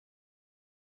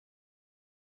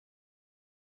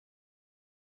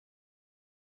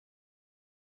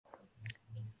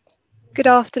Good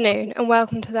afternoon and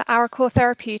welcome to the ARECOR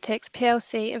Therapeutics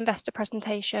PLC investor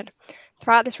presentation.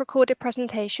 Throughout this recorded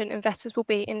presentation, investors will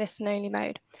be in listen-only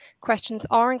mode. Questions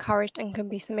are encouraged and can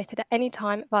be submitted at any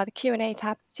time via the Q&A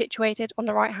tab situated on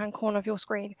the right-hand corner of your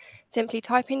screen. Simply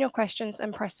type in your questions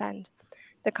and press send.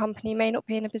 The company may not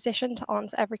be in a position to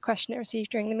answer every question it receives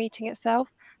during the meeting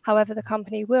itself. However, the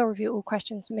company will review all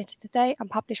questions submitted today and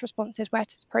publish responses where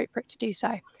it is appropriate to do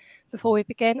so. Before we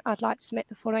begin, I'd like to submit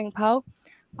the following poll.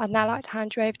 I'd now like to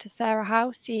hand you over to Sarah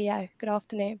Howe, CEO. Good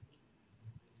afternoon.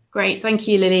 Great, thank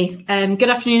you, Lily. Good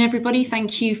afternoon, everybody.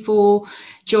 Thank you for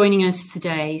joining us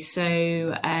today.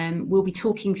 So we'll be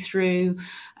talking through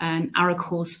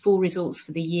ARECOR's full results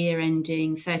for the year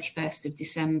ending 31st of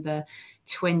December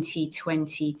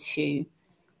 2022.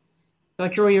 So I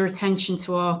draw your attention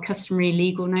to our customary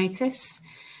legal notice.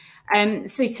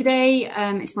 So today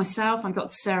it's myself, I'm Dr.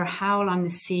 Sarah Howell, I'm the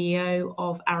CEO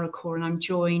of ARECOR, and I'm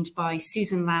joined by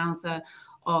Susan Lowther,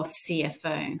 our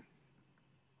CFO.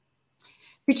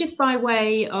 So just by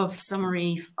way of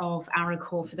summary of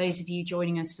ARECOR, for those of you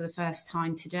joining us for the first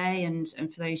time today, and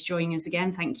for those joining us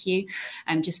again, thank you.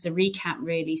 Just a recap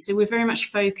really. So we're very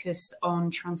much focused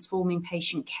on transforming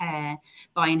patient care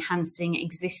by enhancing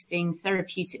existing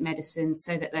therapeutic medicines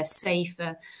so that they're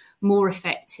safer, more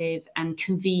effective and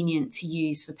convenient to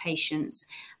use for patients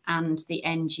and the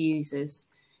end users.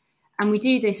 And we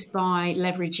do this by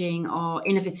leveraging our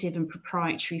innovative and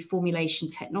proprietary formulation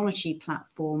technology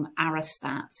platform,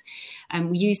 ARESTAT. And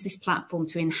we use this platform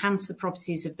to enhance the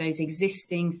properties of those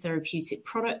existing therapeutic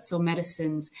products or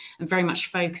medicines, and very much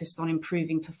focused on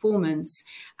improving performance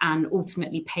and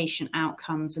ultimately patient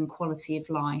outcomes and quality of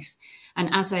life. And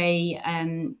as a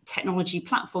technology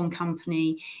platform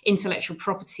company, intellectual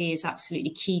property is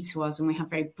absolutely key to us, and we have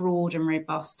very broad and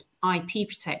robust IP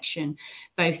protection,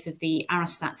 both of the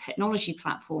ARESTAT technology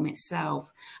platform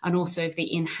itself and also of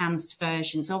the enhanced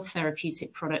versions of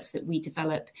therapeutic products that we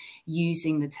develop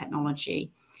using the technology.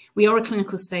 We are a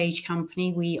clinical stage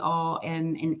company. We are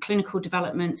in clinical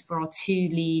development for our two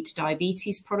lead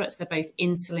diabetes products. They're both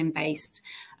insulin-based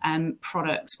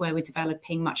products where we're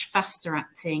developing much faster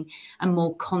acting and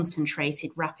more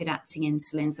concentrated rapid acting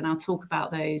insulins. And I'll talk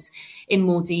about those in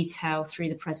more detail through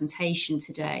the presentation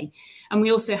today. And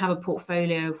we also have a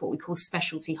portfolio of what we call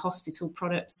specialty hospital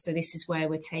products. So this is where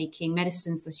we're taking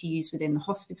medicines that are used within the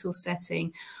hospital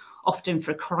setting, often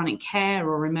for chronic care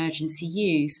or emergency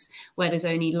use, where there's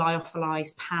only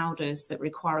lyophilized powders that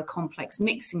require a complex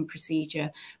mixing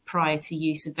procedure prior to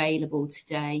use available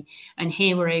today. And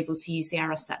here we're able to use the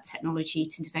ARESTAT technology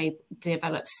to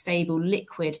develop stable,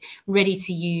 liquid,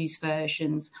 ready-to-use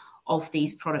versions of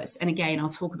these products. And again, I'll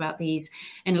talk about these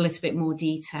in a little bit more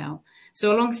detail.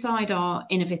 So alongside our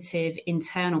innovative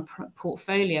internal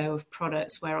portfolio of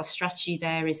products, where our strategy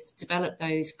there is to develop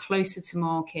those closer to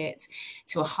market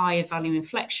to a higher value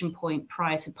inflection point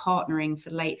prior to partnering for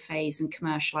late phase and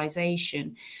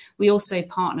commercialization, we also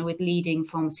partner with leading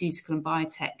pharmaceutical and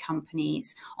biotech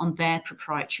companies on their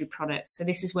proprietary products. So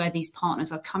this is where these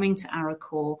partners are coming to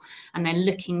ARECOR and they're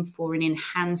looking for an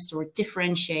enhanced or a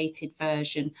differentiated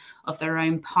version of their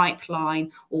own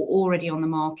pipeline or already on the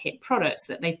market products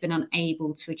that they've been unable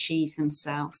to achieve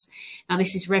themselves. Now,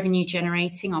 this is revenue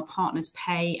generating. Our partners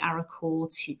pay ARECOR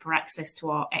for access to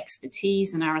our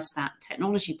expertise and ARESTAT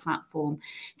technology platform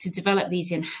to develop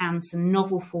these enhanced and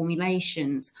novel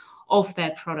formulations of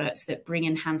their products that bring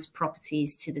enhanced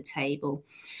properties to the table.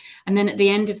 And then at the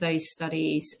end of those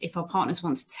studies, if our partners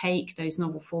want to take those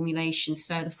novel formulations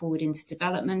further forward into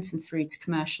development and through to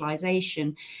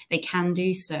commercialization, they can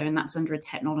do so, and that's under a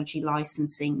technology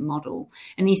licensing model.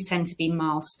 And these tend to be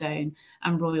milestone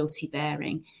and royalty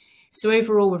bearing. So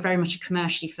overall, we're very much a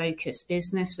commercially focused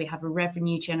business. We have a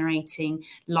revenue generating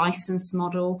license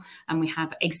model, and we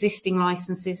have existing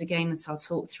licenses, again, that I'll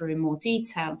talk through in more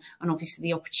detail, and obviously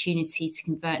the opportunity to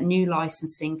convert new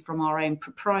licensing from our own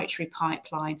proprietary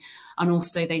pipeline, and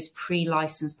also those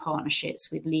pre-licensed partnerships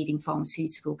with leading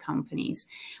pharmaceutical companies.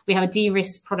 We have a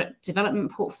de-risked product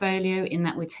development portfolio in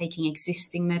that we're taking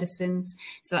existing medicines.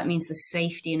 So that means the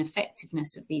safety and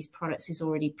effectiveness of these products is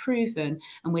already proven,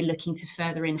 and we're looking to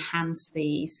further enhance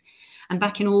these. And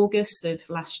back in August of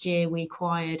last year, we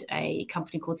acquired a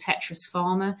company called Tetris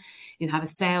Pharma, who have a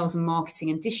sales and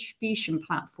marketing and distribution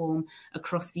platform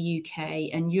across the UK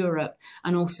and Europe,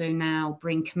 and also now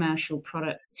bring commercial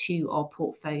products to our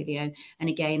portfolio. And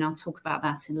again, I'll talk about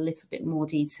that in a little bit more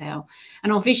detail.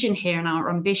 And our vision here and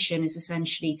our ambition is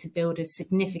essentially to build a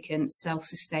significant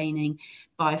self-sustaining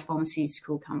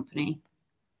biopharmaceutical company.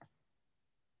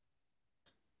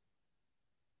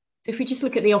 So if we just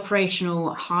look at the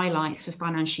operational highlights for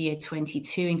financial year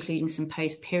 22, including some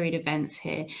post-period events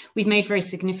here, we've made very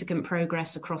significant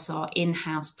progress across our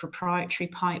in-house proprietary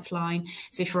pipeline.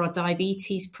 So for our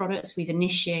diabetes products, we've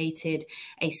initiated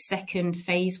a second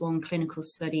phase 1 clinical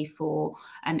study for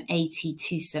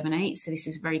AT278. So this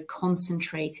is very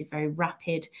concentrated, very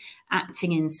rapid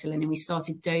acting insulin, and we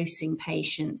started dosing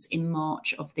patients in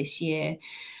March of this year.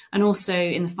 And also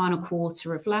in the final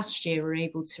quarter of last year, we were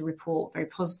able to report very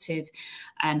positive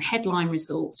headline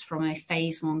results from a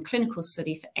phase 1 clinical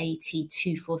study for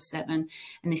AT247.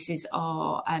 And this is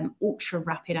our ultra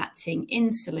rapid acting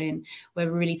insulin, where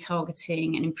we're really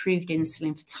targeting an improved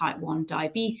insulin for type 1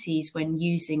 diabetes when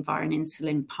using via an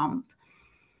insulin pump.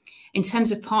 In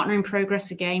terms of partnering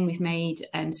progress, again, we've made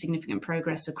significant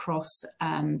progress across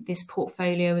this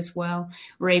portfolio as well.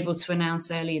 We're able to announce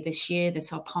earlier this year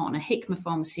that our partner Hikma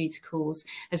Pharmaceuticals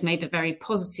has made the very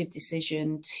positive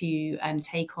decision to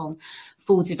take on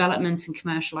full development and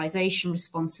commercialization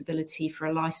responsibility for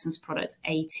a licensed product,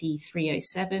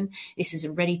 AT307. This is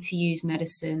a ready-to-use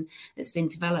medicine that's been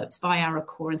developed by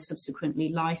ARECOR and subsequently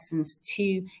licensed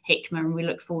to Hikma, and we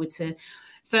look forward to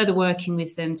further working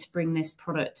with them to bring this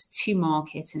product to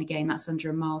market. And again, that's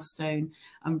under a milestone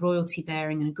and royalty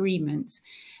bearing agreement.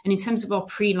 And in terms of our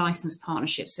pre-licensed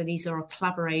partnerships, so these are our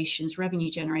collaborations, revenue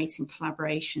generating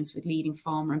collaborations with leading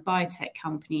pharma and biotech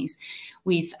companies.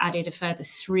 We've added a further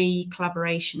 3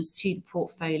 collaborations to the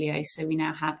portfolio. So we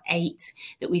now have 8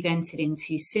 that we've entered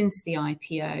into since the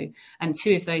IPO, and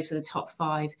 2 of those were the top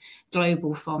 5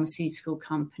 global pharmaceutical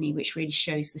company, which really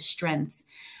shows the strength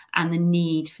and the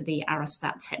need for the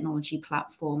Arestat technology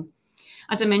platform.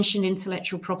 As I mentioned,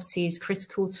 intellectual property is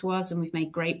critical to us, and we've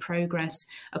made great progress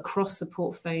across the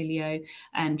portfolio.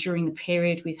 During the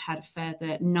period, we've had a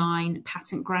further 9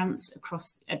 patent grants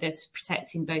across that's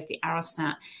protecting both the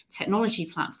Arestat technology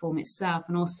platform itself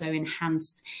and also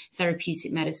enhanced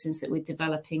therapeutic medicines that we're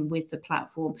developing with the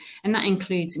platform. And that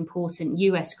includes important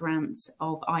US grants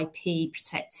of IP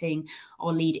protecting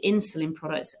our lead insulin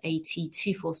products,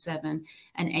 AT247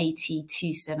 and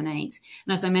AT278. And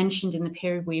as I mentioned, in the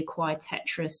period we acquired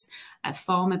Tetris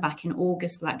Pharma back in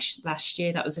August last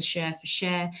year. That was a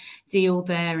share-for-share deal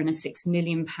there and a £6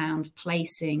 million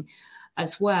placing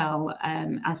as well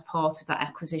as part of that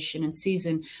acquisition. And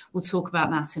Susan will talk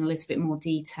about that in a little bit more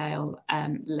detail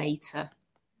later.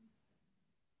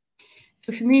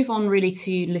 So if we move on really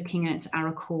to looking at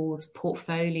ARECOR's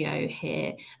portfolio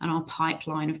here and our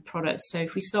pipeline of products. So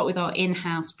if we start with our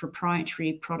in-house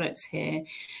proprietary products here,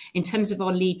 in terms of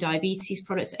our lead diabetes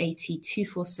products,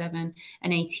 AT247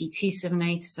 and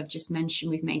AT278, as I've just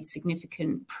mentioned, we've made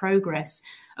significant progress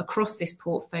across this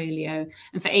portfolio.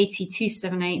 And for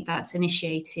AT278, that's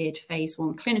initiated phase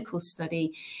 1 clinical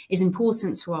study is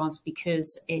important to us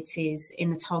because it is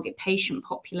in the target patient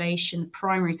population, the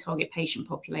primary target patient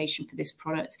population for this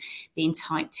product being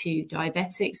type 2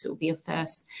 diabetics. It will be a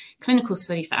first clinical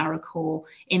study for ARECOR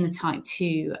in the type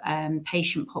 2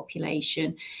 patient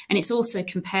population. And it's also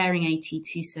comparing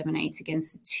AT278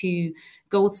 against the 2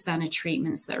 gold standard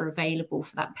treatments that are available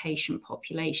for that patient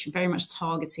population, very much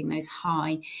targeting those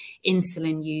high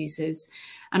insulin users.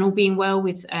 And all being well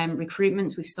with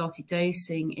recruitment, we've started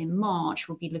dosing in March.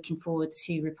 We'll be looking forward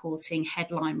to reporting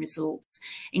headline results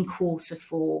in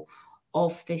Q4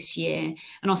 of this year.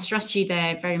 And our strategy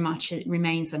there very much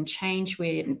remains unchanged.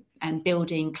 We're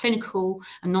building clinical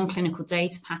and non-clinical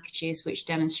data packages which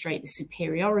demonstrate the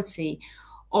superiority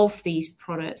of these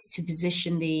products to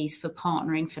position these for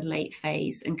partnering for late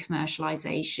phase and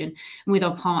commercialization. And with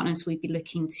our partners, we'd be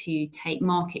looking to take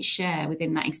market share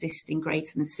within that existing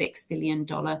greater than $6 billion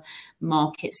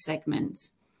market segment.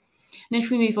 And if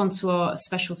we move on to our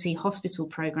specialty hospital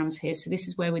programs here, so this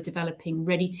is where we're developing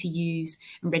ready to use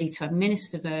and ready to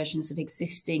administer versions of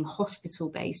existing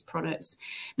hospital-based products.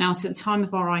 Now, so at the time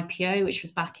of our IPO, which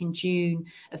was back in June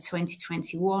of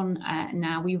 2021,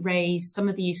 now we raised some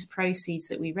of the use of proceeds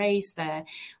that we raised there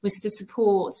was to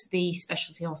support the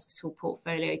specialty hospital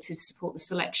portfolio, to support the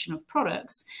selection of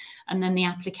products, and then the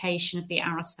application of the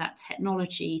Arestat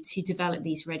technology to develop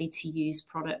these ready to use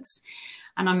products.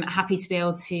 And I'm happy to be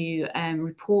able to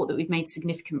report that we've made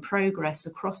significant progress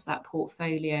across that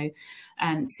portfolio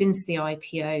since the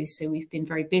IPO. So we've been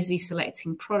very busy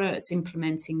selecting products,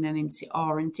 implementing them into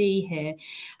R&D here.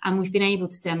 And we've been able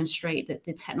to demonstrate that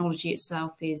the technology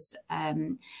itself is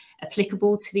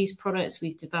applicable to these products.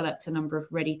 We've developed a number of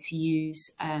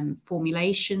ready-to-use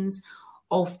formulations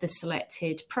of the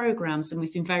selected programs, and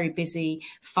we've been very busy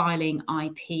filing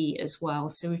IP as well.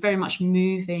 So we're very much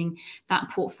moving that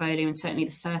portfolio, and certainly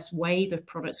the first wave of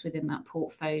products within that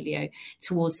portfolio,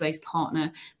 towards those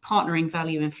partnering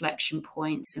value inflection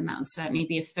points, and that will certainly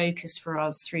be a focus for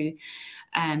us through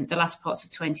the last parts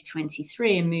of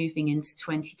 2023 and moving into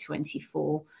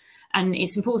 2024. And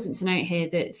it's important to note here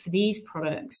that for these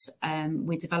products,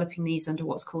 we're developing these under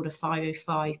what's called a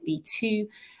 505(b)(2)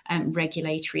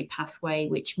 regulatory pathway,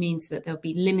 which means that there'll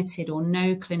be limited or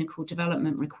no clinical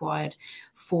development required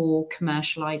for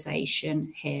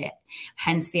commercialization here,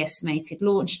 hence the estimated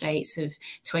launch dates of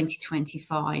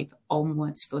 2025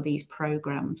 onwards for these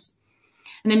programs.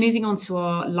 And then moving on to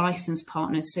our licensed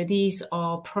partners. So these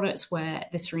are products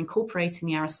that are incorporating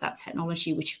the Arestat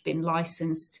technology, which have been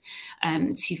licensed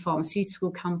to pharmaceutical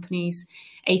companies.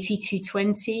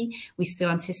 AT220, we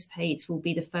still anticipate will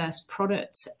be the first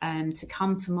product to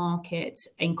come to market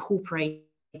incorporating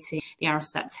the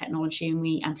Arestat technology, and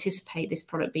we anticipate this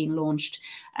product being launched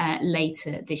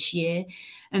later this year.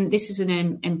 And this is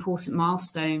an important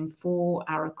milestone for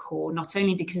ARECOR, not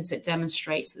only because it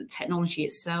demonstrates that the technology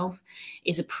itself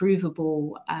is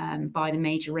approvable by the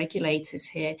major regulators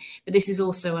here, but this is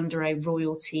also under a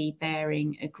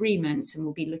royalty-bearing agreement, and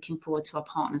we'll be looking forward to our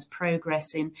partners'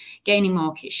 progress in gaining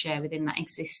market share within that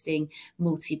existing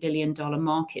multi-billion-dollar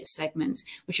market segment,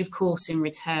 which of course in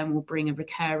return will bring a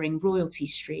recurring royalty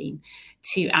stream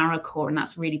to ARECOR, and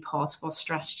that's really part of our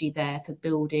strategy there for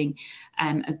building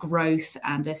a growth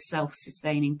and a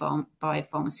self-sustaining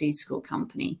biopharmaceutical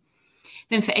company.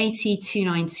 Then for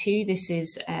AT292, this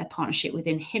is a partnership with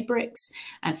Inhibrx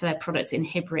for their product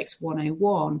Inhibrx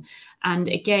 101. And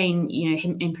again,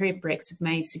 Inhibrx have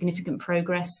made significant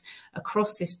progress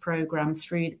across this program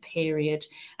through the period.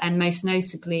 And most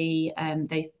notably,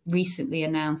 they've recently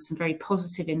announced some very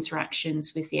positive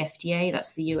interactions with the FDA,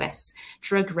 that's the US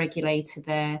drug regulator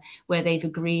there, where they've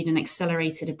agreed an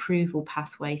accelerated approval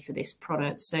pathway for this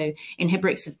product. So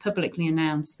Inhibrx have publicly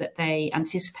announced that they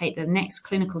anticipate the next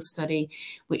clinical study,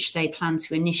 which they plan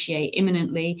to initiate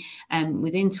imminently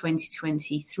within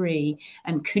 2023,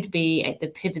 could be the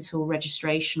pivotal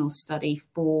registrational study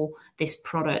for this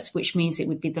product, which means it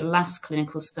would be the last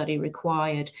clinical study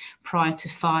required prior to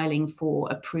filing for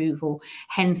approval,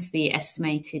 hence the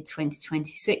estimated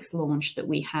 2026 launch that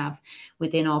we have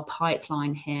within our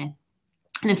pipeline here.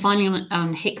 And then finally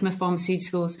on Hikma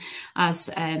Pharmaceuticals, as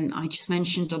I just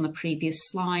mentioned on the previous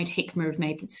slide, Hikma have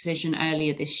made the decision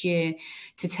earlier this year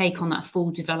to take on that full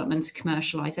development and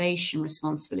commercialization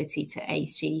responsibility to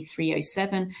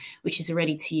AT307, which is a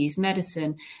ready-to-use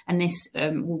medicine. And this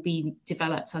will be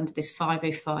developed under this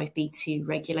 505(b)(2)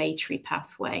 regulatory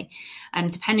pathway.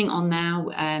 Depending on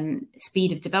now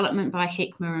speed of development by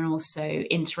Hikma and also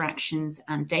interactions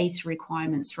and data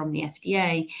requirements from the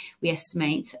FDA, we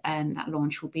estimate that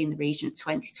launch will be in the region of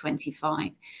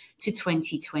 2025 to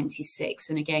 2026.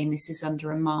 And again, this is under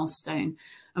a milestone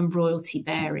and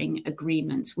royalty-bearing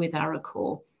agreement with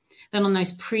ARECOR. Then on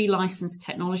those pre-licensed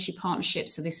technology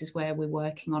partnerships, so this is where we're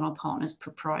working on our partners'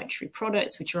 proprietary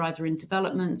products, which are either in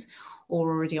development or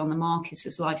already on the market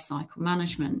as lifecycle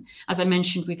management. As I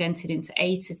mentioned, we've entered into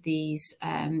 8 of these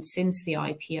since the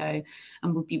IPO,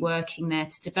 and we'll be working there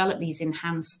to develop these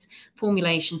enhanced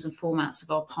formulations and formats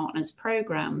of our partners'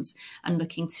 programs, and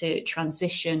looking to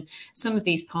transition some of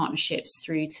these partnerships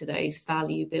through to those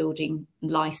value-building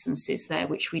licenses there,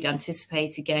 which we'd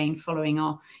anticipate again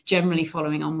generally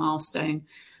following our milestone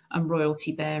and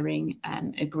royalty-bearing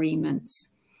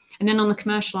agreements. And then on the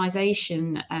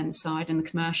commercialization side and the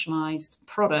commercialized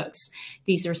products,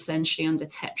 these are essentially under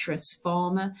Tetris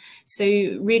Pharma. So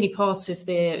really part of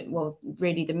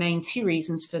really the main 2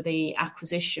 reasons for the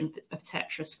acquisition of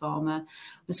Tetris Pharma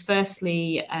was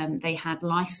firstly, they had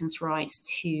license rights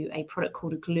to a product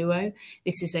called Agluo.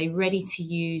 This is a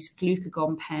ready-to-use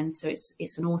glucagon pen. So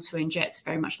it's an auto-injector,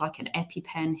 very much like an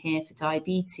EpiPen here for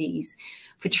diabetes,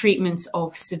 for treatment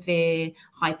of severe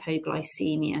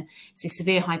hypoglycemia. So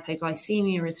severe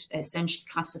hypoglycemia is essentially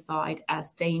classified as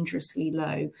dangerously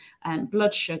low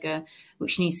blood sugar,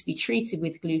 which needs to be treated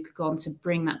with glucagon to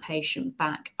bring that patient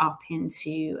back up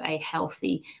into a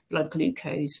healthy blood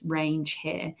glucose range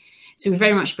here. So we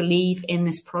very much believe in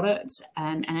this product,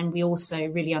 and we also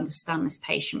really understand this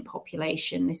patient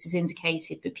population. This is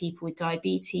indicated for people with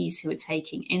diabetes who are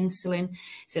taking insulin,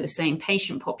 so the same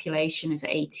patient population as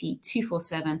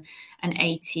AT247 and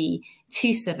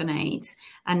AT278.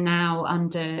 And now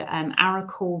under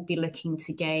ARECOR will be looking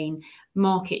to gain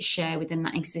market share within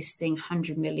that existing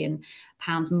 £100 million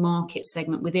market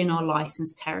segment within our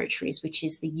licensed territories, which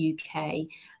is the UK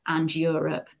and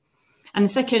Europe. And the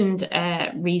second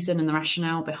reason and the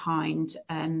rationale behind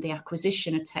the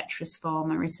acquisition of Tetris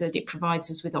Pharma is that it provides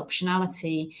us with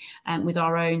optionality with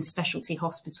our own specialty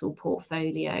hospital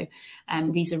portfolio.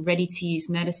 These are ready-to-use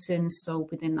medicines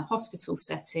sold within the hospital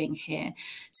setting here.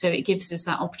 So it gives us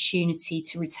that opportunity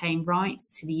to retain rights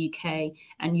to the UK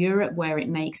and Europe where it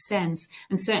makes sense,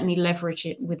 and certainly leverage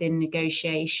it within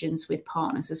negotiations with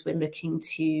partners as we're looking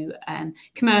to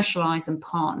commercialise and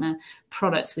partner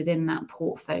products within that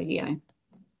portfolio.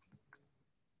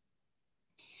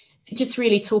 So just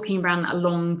really talking around that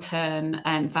long-term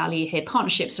value here,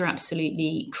 partnerships are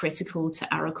absolutely critical to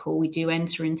ARECOR. We do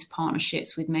enter into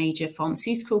partnerships with major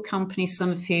pharmaceutical companies,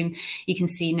 some of whom you can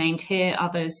see named here,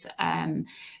 others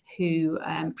who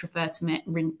prefer to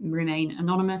remain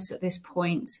anonymous at this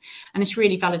point. And this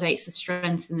really validates the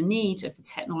strength and the need of the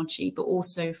technology, but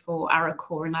also for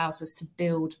ARECOR allows us to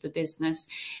build the business,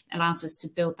 allows us to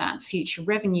build that future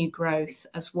revenue growth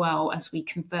as well as we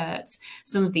convert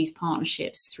some of these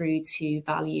partnerships through to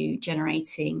value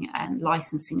generating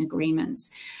licensing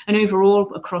agreements. And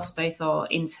overall, across both our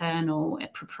internal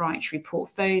proprietary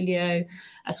portfolio,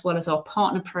 as well as our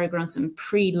partner programs and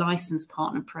pre-licensed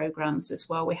partner programs as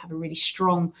well, we have a really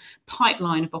strong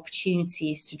pipeline of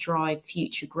opportunities to drive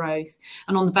future growth.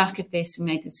 And on the back of this, we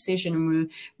made the decision, and we're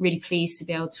really pleased to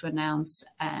be able to announce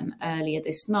earlier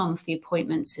this month the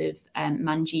appointment of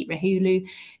Manjit Rahulu,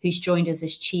 who's joined us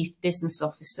as Chief Business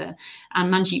Officer.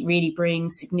 And Manjit really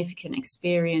brings significant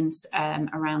experience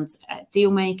around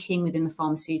deal making within the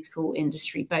pharmaceutical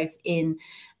industry, both in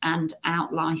and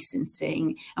out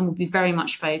licensing, and will be very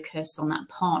much focused on that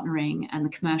partnering and the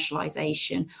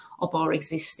commercialization of our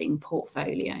existing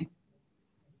portfolio.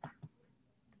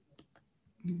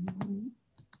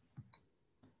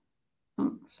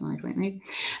 Slide won't move.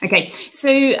 Okay,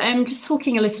 so just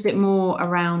talking a little bit more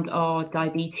around our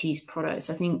diabetes products.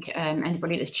 I think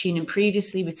anybody that's tuned in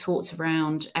previously, we talked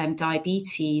around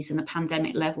diabetes and the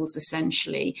pandemic levels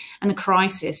essentially, and the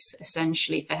crisis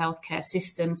essentially for healthcare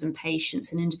systems and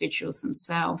patients and individuals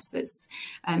themselves that's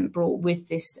brought with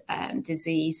this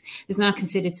disease. There's now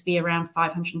considered to be around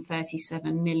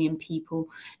 537 million people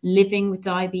living with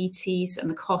diabetes, and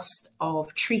the cost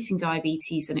of treating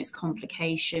diabetes and its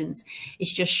complications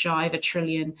is just shy of $1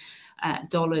 trillion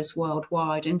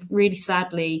worldwide. And really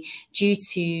sadly, due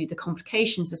to the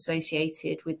complications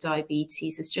associated with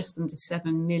diabetes, there's just under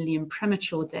 7 million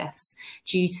premature deaths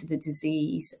due to the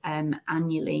disease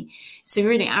annually. So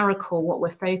really, ARECOR, what we're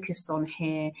focused on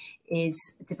here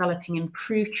is developing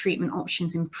improved treatment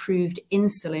options, improved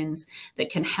insulins that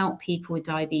can help people with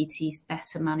diabetes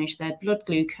better manage their blood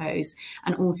glucose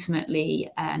and ultimately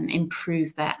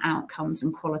improve their outcomes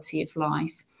and quality of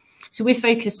life. So we're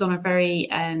focused on a very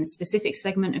specific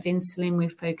segment of insulin. We're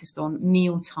focused on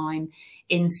mealtime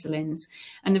insulins.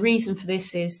 And the reason for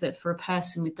this is that for a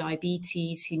person with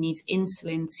diabetes who needs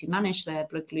insulin to manage their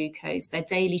blood glucose, their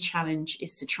daily challenge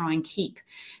is to try and keep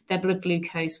their blood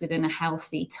glucose within a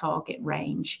healthy target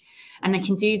range. And they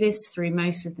can do this through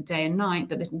most of the day and night,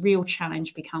 but the real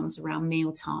challenge becomes around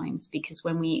meal times, because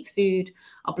when we eat food,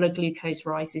 our blood glucose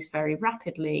rises very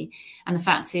rapidly. And the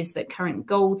fact is that current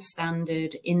gold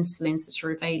standard insulins that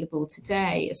are available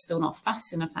today are still not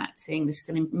fast enough acting. There's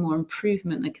still more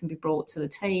improvement that can be brought to the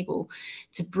table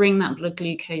to bring that blood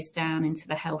glucose down into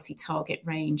the healthy target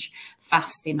range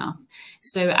fast enough.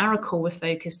 So ARECOR, we're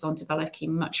focused on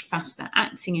developing much faster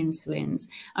acting insulins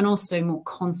and also more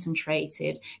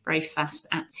concentrated, very fast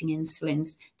acting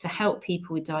insulins to help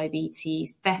people with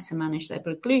diabetes better manage their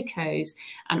blood glucose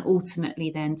and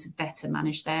ultimately then to better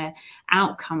manage their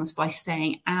outcomes by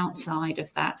staying outside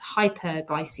of that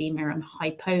hyperglycemia and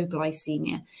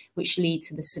hypoglycemia, which lead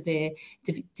to the severe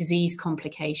disease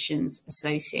complications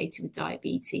associated with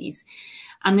diabetes.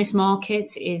 And this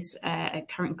market is a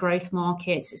current growth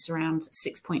market. It's around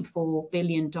 $6.4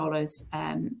 billion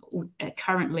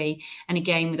currently. And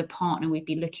again, with a partner, we'd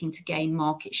be looking to gain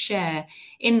market share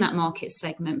in that market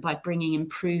segment by bringing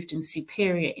improved and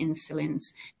superior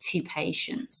insulins to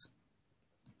patients.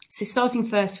 So starting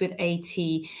first with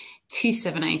AT278,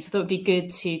 I thought it'd be good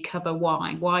to cover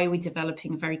why. Why are we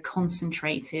developing a very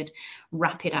concentrated,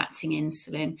 rapid-acting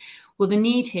insulin? Well, the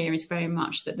need here is very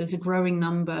much that there's a growing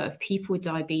number of people with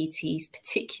diabetes,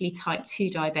 particularly type 2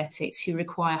 diabetics, who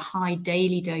require high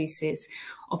daily doses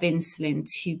of insulin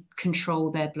to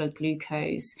control their blood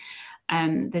glucose.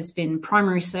 There's been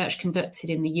primary research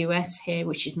conducted in the US here,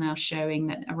 which is now showing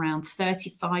that around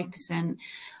 35%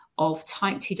 of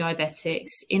type 2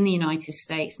 diabetics in the United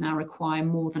States now require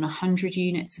more than 100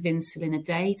 units of insulin a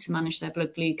day to manage their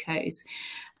blood glucose.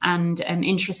 And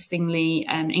interestingly,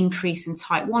 an increase in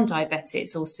type 1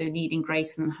 diabetics also needing greater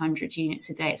than 100 units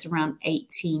a day. It's around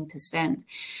 18%. And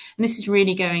this is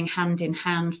really going hand in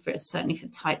hand, certainly for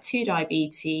type 2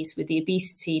 diabetes, with the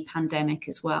obesity pandemic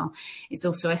as well. It's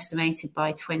also estimated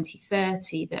by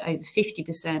 2030 that over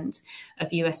 50%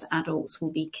 of US adults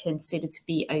will be considered to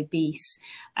be obese.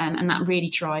 And that really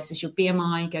drives, as your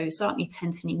BMI goes up, you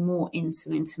tend to need more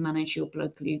insulin to manage your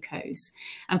blood glucose.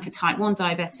 And for type 1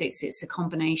 diabetics, it's a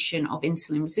combination of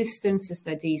insulin resistance as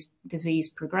their disease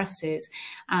progresses,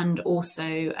 and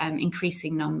also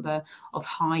increasing number of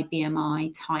high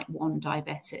BMI type 1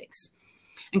 diabetics.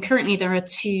 And currently there are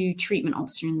 2 treatment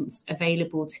options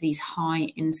available to these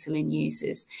high insulin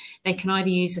users. They can either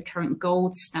use a current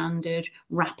gold standard,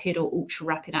 rapid or ultra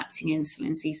rapid acting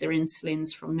insulins. These are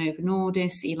insulins from Novo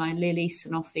Nordisk, Eli Lilly,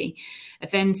 Sanofi,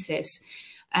 Aventis.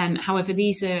 However,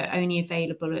 these are only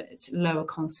available at lower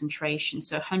concentrations,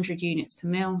 so 100 units per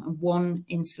mil, and 1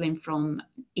 insulin from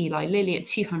Eli Lilly at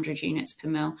 200 units per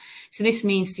mil. So this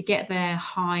means to get their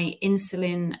high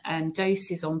insulin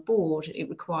doses on board, it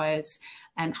requires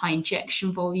high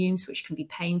injection volumes, which can be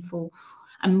painful,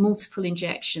 and multiple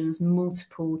injections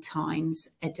multiple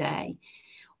times a day.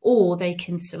 Or they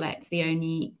can select the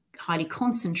only highly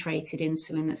concentrated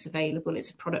insulin that's available. It's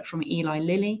a product from Eli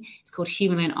Lilly. It's called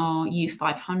Humulin R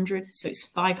U500. So it's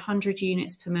 500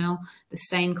 units per mil, the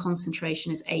same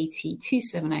concentration as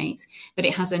AT278, but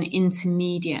it has an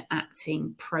intermediate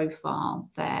acting profile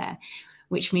there,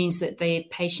 which means that the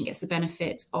patient gets the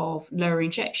benefit of lower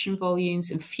injection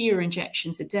volumes and fewer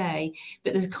injections a day,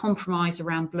 but there's a compromise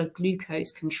around blood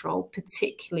glucose control,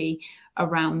 particularly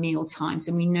around meal times.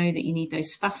 And we know that you need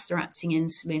those faster acting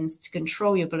insulins to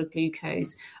control your blood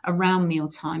glucose around meal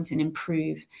times and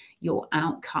improve your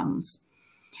outcomes.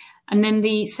 And then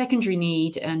the secondary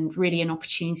need, and really an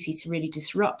opportunity to really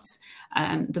disrupt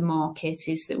the market,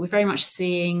 is that we're very much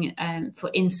seeing for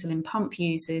insulin pump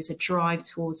users a drive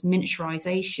towards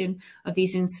miniaturization of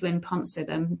these insulin pumps, so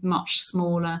they're much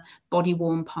smaller,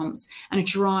 body-worn pumps, and a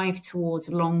drive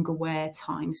towards longer wear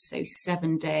times, so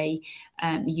 7-day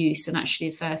use. And actually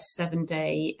the first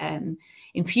 7-day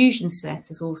infusion set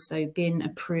has also been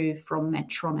approved from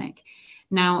Medtronic.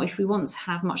 Now, if we want to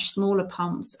have much smaller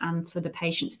pumps and for the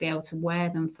patient to be able to wear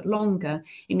them for longer,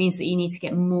 it means that you need to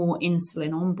get more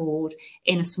insulin on board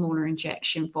in a smaller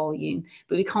injection volume.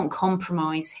 But we can't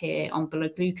compromise here on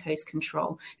blood glucose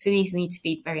control. So these need to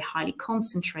be very highly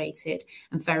concentrated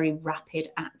and very rapid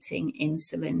acting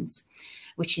insulins,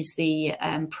 which is the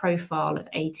profile of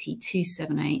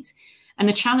AT278. And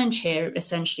the challenge here,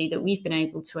 essentially, that we've been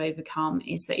able to overcome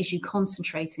is that as you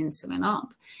concentrate insulin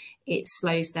up, it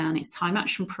slows down its time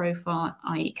action profile,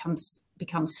 i.e.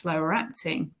 becomes slower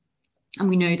acting. And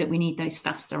we know that we need those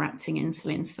faster acting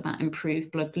insulins for that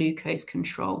improved blood glucose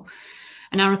control.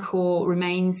 And ARECOR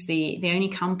remains the only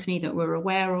company that we're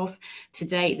aware of to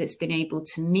date that's been able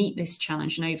to meet this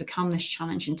challenge and overcome this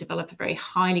challenge and develop a very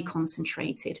highly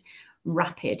concentrated,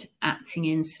 rapid acting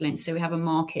insulin. So we have a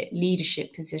market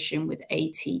leadership position with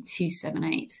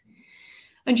AT278.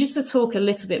 And just to talk a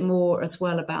little bit more as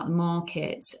well about the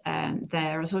market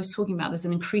there, as I was talking about, there's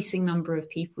an increasing number of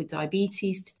people with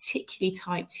diabetes, particularly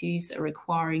type 2s, that are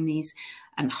requiring these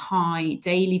high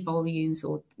daily volumes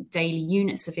or daily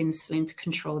units of insulin to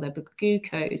control their blood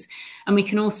glucose. And we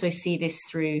can also see this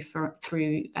through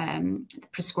the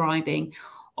prescribing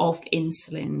of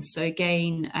insulin. So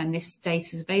again, this data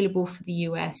is available for the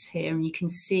US here, and you can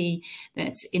see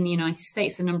that in the United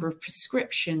States, the number of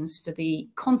prescriptions for the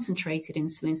concentrated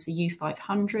insulin, so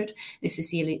U500, this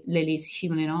is Lilly's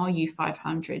Humulin R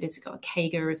U500, it's got a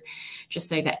CAGR of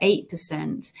just over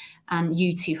 8%, and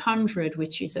U200,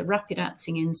 which is a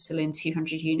rapid-acting insulin,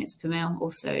 200 units per mil,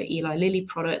 also Eli Lilly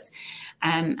product,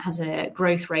 has a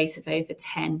growth rate of over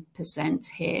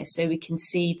 10% here. So we can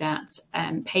see that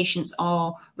patients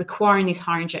are requiring these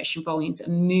higher injection volumes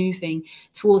and moving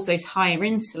towards those higher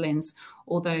insulins,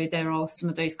 although there are some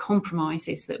of those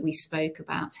compromises that we spoke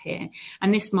about here.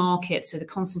 And this market, so the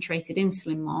concentrated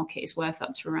insulin market, is worth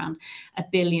up to around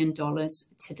 $1 billion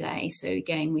today. So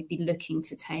again, we'd be looking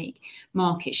to take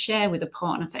market share with a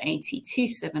partner for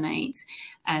AT278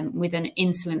 with an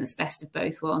insulin that's best of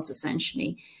both worlds,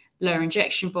 essentially. Lower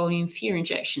injection volume, fewer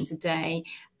injections a day,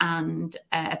 and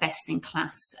a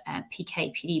best-in-class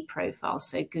PK/PD profile,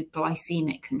 so good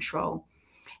glycemic control.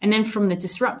 And then from the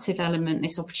disruptive element,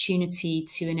 this opportunity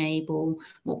to enable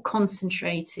more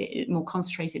concentrated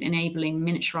enabling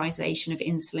miniaturization of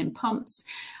insulin pumps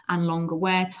and longer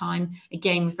wear time.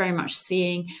 Again, we're very much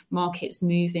seeing markets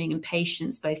moving and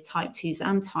patients, both type 2s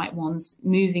and type 1s,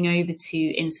 moving over to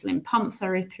insulin pump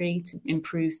therapy to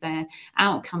improve their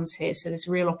outcomes here. So there's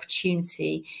a real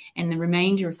opportunity in the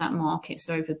remainder of that market,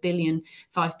 so over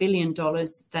 $5 billion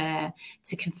there,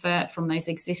 to convert from those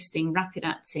existing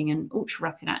rapid-acting and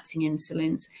ultra-rapid-acting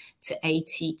insulins to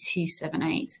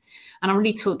AT278. And I'll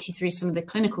really talk you through some of the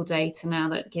clinical data now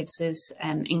that gives us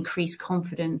increased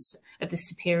confidence of the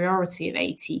superiority of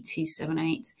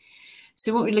AT278.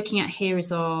 So what we're looking at here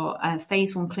is our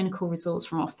phase 1 clinical results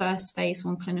from our first phase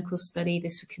 1 clinical study.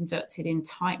 This was conducted in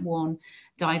type 1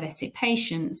 diabetic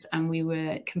patients, and we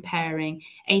were comparing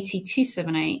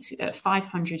AT278 at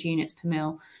 500 units per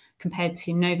mil compared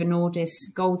to Novo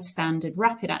Nordisk's gold standard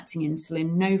rapid-acting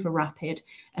insulin, NovoRapid,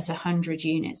 at 100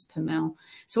 units per mil.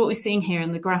 So what we're seeing here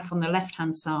in the graph on the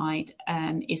left-hand side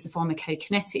is the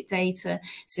pharmacokinetic data.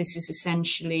 So this is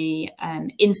essentially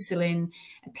insulin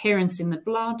appearance in the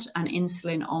blood and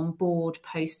insulin on board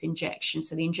post-injection.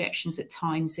 So the injections at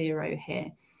time 0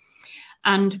 here.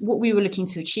 And what we were looking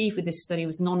to achieve with this study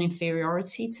was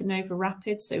non-inferiority to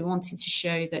NovoRapid. So we wanted to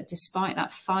show that despite that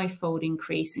 5-fold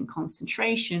increase in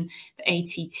concentration for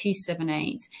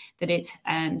AT278,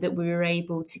 that we were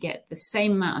able to get the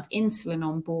same amount of insulin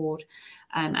on board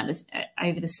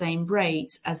over the same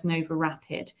rate as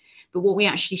NovoRapid. But what we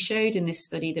actually showed in this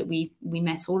study that we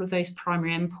met all of those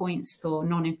primary endpoints for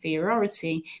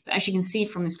non-inferiority. But as you can see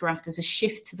from this graph, there's a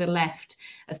shift to the left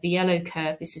of the yellow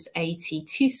curve. This is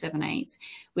AT278,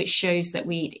 which shows that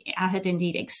we had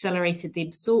indeed accelerated the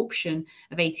absorption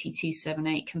of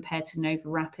AT278 compared to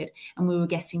NovoRapid, and we were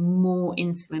getting more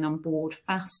insulin on board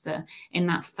faster in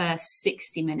that first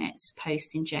 60 minutes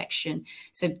post-injection.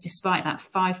 So despite that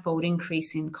 5-fold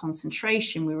increase in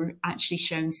concentration, we were actually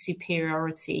showing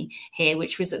superiority here,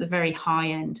 which was at the very high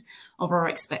end of our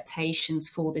expectations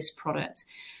for this product.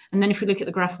 And then if we look at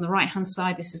the graph on the right-hand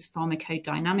side, this is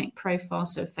pharmacodynamic profile.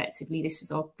 So effectively, this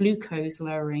is our glucose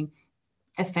lowering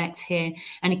effect here.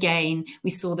 And again,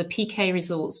 we saw the PK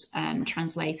results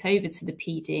translate over to the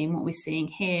PD. And what we're seeing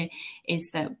here is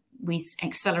that we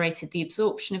accelerated the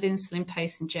absorption of insulin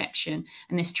post-injection,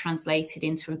 and this translated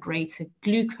into a greater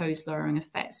glucose lowering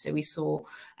effect. So we saw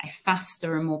a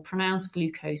faster and more pronounced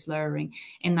glucose lowering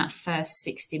in that first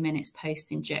 60 minutes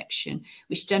post-injection,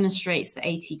 which demonstrates that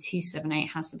AT278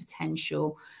 has the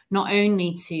potential not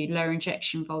only to lower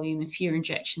injection volume and fewer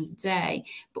injections a day,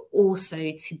 but also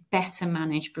to better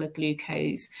manage blood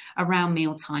glucose around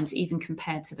meal times, even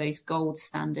compared to those gold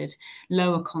standard,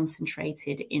 lower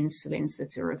concentrated insulins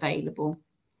that are available.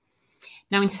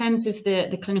 Now, in terms of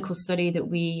the clinical study that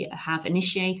we have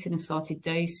initiated and started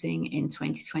dosing in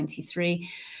 2023,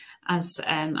 as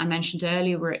I mentioned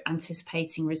earlier, we're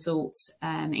anticipating results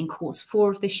in Q4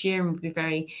 of this year, and we'll be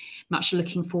very much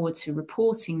looking forward to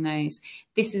reporting those.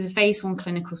 This is a phase 1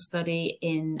 clinical study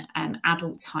in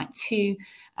adult type 2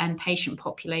 patient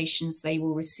populations. They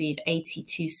will receive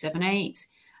AT278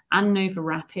 and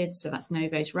NovoRapid, so that's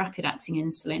Novo's rapid-acting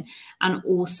insulin, and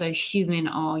also Humulin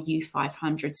R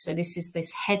U500. So this is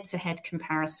this head-to-head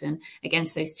comparison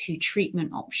against those 2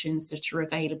 treatment options that are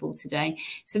available today.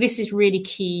 So this is really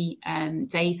key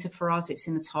data for us. It's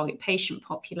in the target patient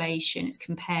population. It's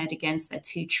compared against their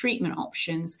 2 treatment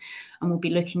options, and we'll be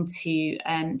looking to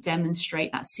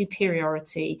demonstrate that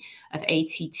superiority of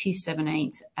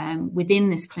AT278 within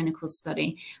this clinical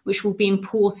study, which will be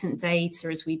important data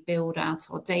as we build out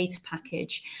our data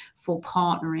package for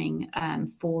partnering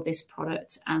for this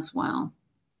product as well.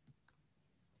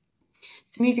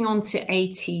 So moving on to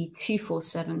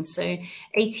AT247. So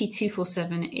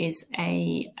AT247 is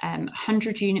a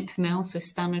 100 unit per mil, so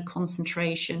standard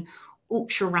concentration,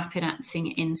 ultra rapid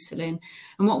acting insulin.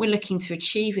 And what we're looking to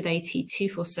achieve with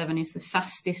AT247 is the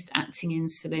fastest acting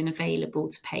insulin available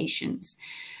to patients.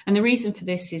 And the reason for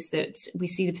this is that we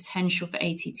see the potential for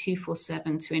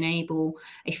AT247 to enable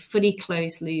a fully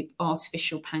closed loop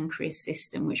artificial pancreas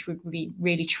system, which would be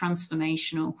really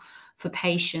transformational for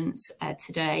patients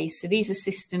today. So these are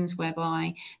systems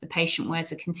whereby the patient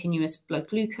wears a continuous blood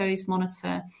glucose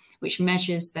monitor, which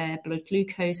measures their blood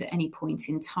glucose at any point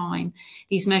in time.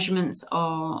 These measurements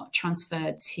are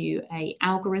transferred to an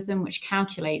algorithm which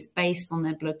calculates, based on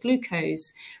their blood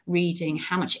glucose reading,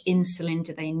 how much insulin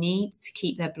do they need to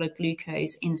keep their blood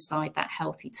glucose inside that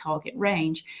healthy target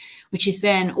range, which is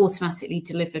then automatically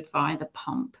delivered via the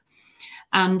pump.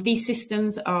 And these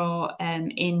systems are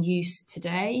in use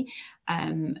today,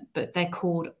 but they're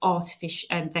called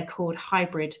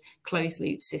hybrid closed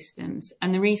loop systems.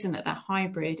 And the reason that they're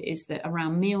hybrid is that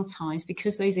around meal times,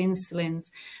 because those insulins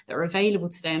that are available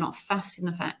today are not fast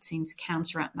enough acting to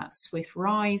counteract that swift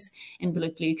rise in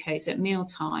blood glucose at meal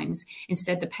times,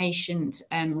 instead the patient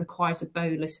requires a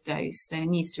bolus dose. So it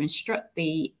needs to instruct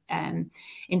the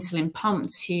insulin pump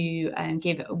to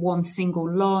give one single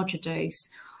larger dose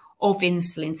of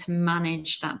insulin to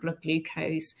manage that blood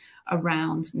glucose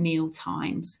around meal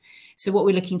times. So what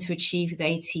we're looking to achieve with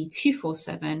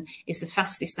AT247 is the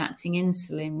fastest acting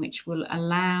insulin, which will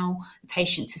allow the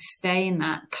patient to stay in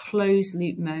that closed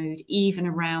loop mode even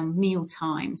around meal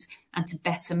times, and to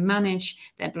better manage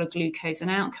their blood glucose and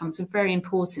outcomes, and very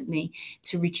importantly,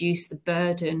 to reduce the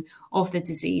burden of the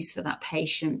disease for that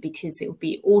patient, because it will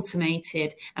be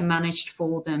automated and managed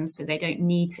for them, so they don't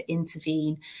need to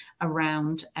intervene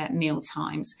around meal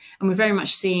times. And we're very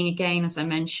much seeing, again, as I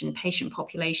mentioned, patient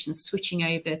populations switching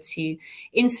over to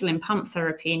insulin pump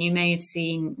therapy. And you may have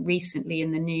seen recently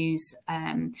in the news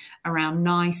around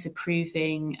NICE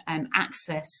approving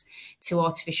access to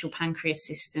artificial pancreas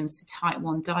systems to type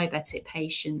 1 diabetic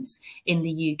patients in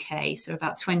the UK. So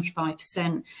about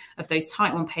 25% of those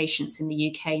type 1 patients in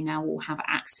the UK now will have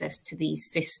access to these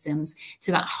systems,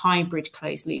 to that hybrid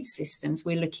closed loop systems.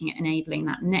 We're looking at enabling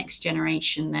that next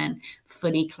generation then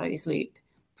fully closed loop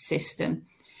system.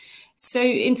 So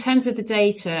in terms of the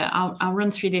data, I'll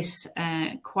run through this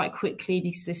quite quickly,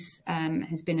 because this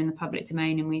has been in the public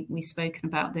domain, and we've spoken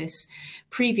about this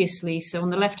previously. So on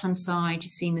the left-hand side,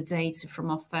 you've seen the data from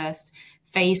our first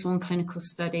phase 1 clinical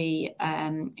study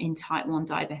in type 1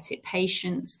 diabetic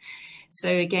patients. So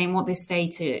again, what this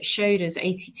data showed us,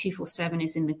 AT247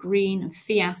 is in the green, and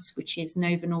Fiasp, which is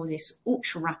Novo Nordisk's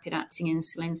ultra-rapid acting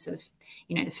insulin, so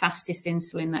the fastest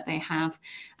insulin that they have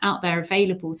out there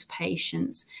available to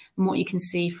patients. And what you can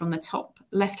see from the top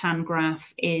left-hand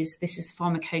graph is this is the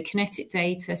pharmacokinetic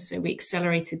data. So we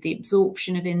accelerated the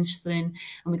absorption of insulin,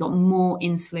 and we got more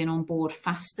insulin on board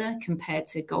faster compared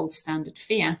to gold standard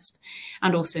Fiasp,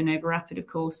 and also NovoRapid, of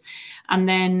course. And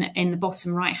then in the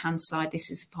bottom right-hand side, this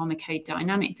is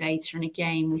pharmacodynamic data. And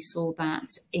again, we saw that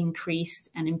increased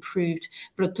and improved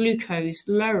blood glucose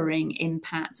lowering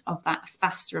impact of that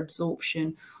faster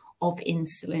absorption of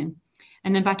insulin.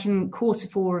 And then back in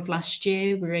Q4 of last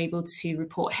year, we were able to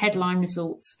report headline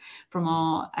results from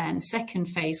our second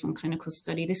phase 1 clinical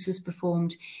study. This was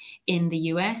performed in the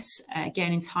US,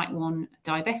 again in type 1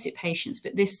 diabetic patients,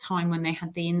 but this time when they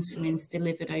had the insulins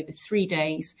delivered over 3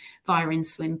 days via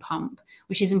insulin pump,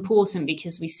 which is important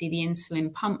because we see the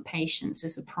insulin pump patients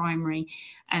as the primary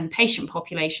patient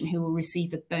population who will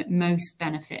receive the most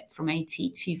benefit from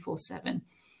AT247.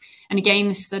 And again,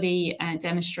 the study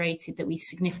demonstrated that we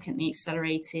significantly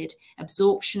accelerated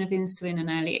absorption of insulin and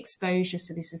early exposure.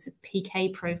 So this is a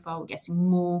PK profile. We're getting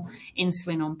more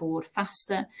insulin on board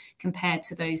faster compared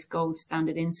to those gold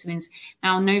standard insulins.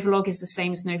 Now, Novolog is the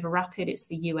same as NovoRapid. It's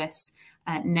the US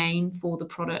name for the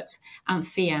product, and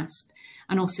Fiasp.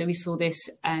 And also we saw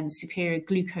this superior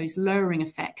glucose lowering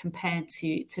effect compared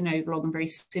to Novolog, and very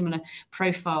similar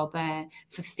profile there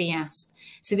for Fiasp.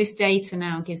 So this data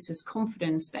now gives us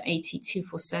confidence that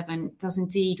AT247 does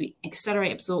indeed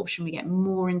accelerate absorption. We get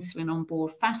more insulin on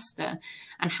board faster,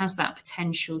 and has that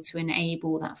potential to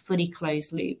enable that fully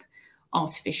closed loop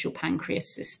artificial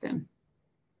pancreas system.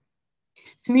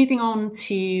 So moving on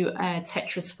to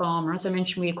Tetris Pharma. As I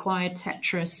mentioned, we acquired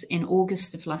Tetris in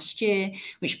August of last year,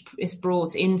 which is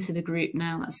brought into the group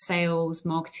now. That's sales,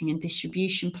 marketing and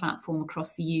distribution platform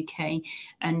across the UK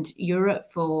and Europe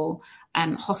for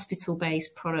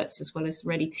hospital-based products, as well as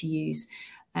ready-to-use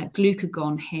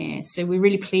glucagon here. So we're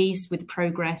really pleased with the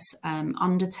progress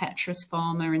under Tetris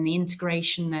Pharma and the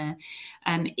integration there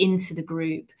into the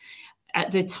group.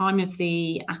 At the time of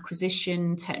the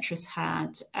acquisition, Tetris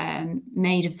had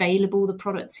made available the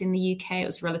products in the UK. It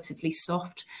was relatively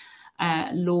soft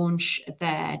launch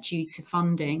there due to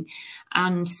funding.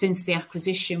 And since the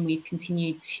acquisition, we've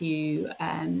continued to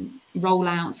roll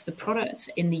out the products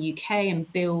in the UK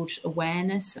and build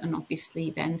awareness, and obviously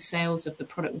then sales of the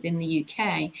product within the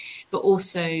UK. But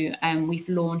also we've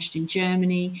launched in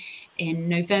Germany in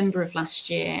November of last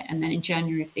year, and then in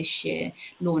January of this year,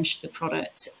 launched the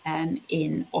product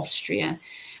in Austria.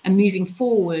 And moving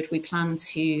forward, we plan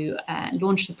to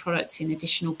launch the product in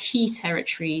additional key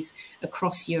territories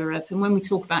across Europe. And when we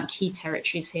talk about key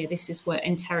territories here, this is where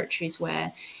in territories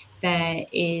where there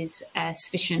is a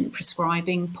sufficient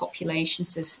prescribing population,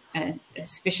 so a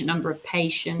sufficient number of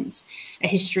patients, a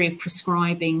history of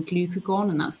prescribing glucagon,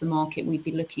 and that's the market we'd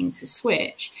be looking to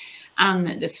switch. and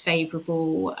that there's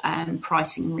favourable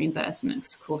pricing and reimbursement,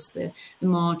 because of course the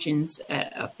margins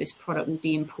of this product will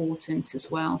be important as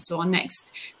well. So our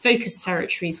next focus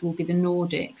territories will be the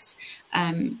Nordics,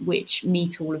 which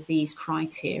meet all of these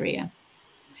criteria.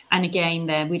 And again,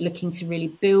 there we're looking to really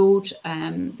build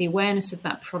the awareness of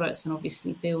that product, and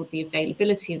obviously build the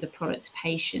availability of the product to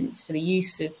patients for the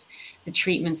use of the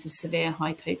treatments of severe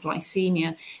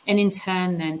hypoglycemia, and in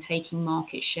turn then taking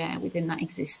market share within that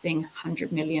existing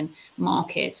 100 million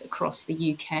market across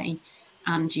the UK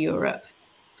and Europe.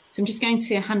 So I'm just going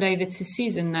to hand over to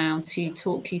Susan now to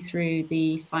talk you through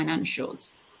the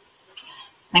financials.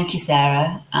 Thank you,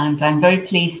 Sarah, and I'm very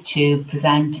pleased to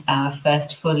present our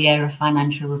first full year of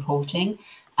financial reporting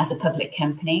as a public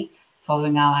company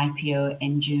following our IPO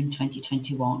in June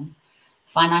 2021.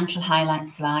 Financial highlight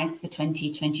slides for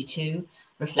 2022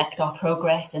 reflect our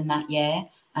progress in that year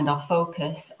and our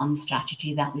focus on the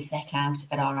strategy that we set out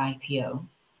at our IPO.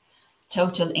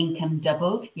 Total income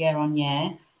doubled year on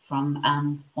year from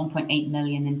 1.8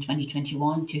 million in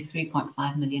 2021 to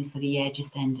 3.5 million for the year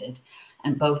just ended,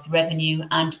 and both revenue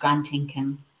and grant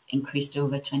income increased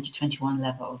over 2021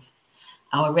 levels.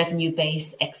 Our revenue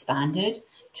base expanded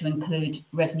to include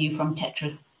revenue from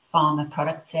Tetris Pharma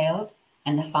product sales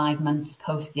in the 5 months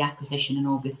post the acquisition in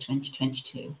August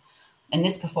 2022. And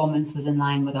this performance was in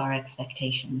line with our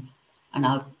expectations. And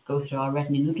I'll go through our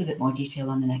revenue in a little bit more detail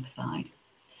on the next slide.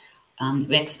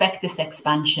 We expect this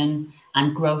expansion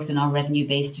and growth in our revenue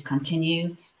base to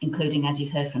continue, including, as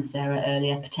you've heard from Sarah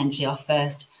earlier, potentially our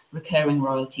first recurring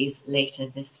royalties later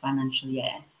this financial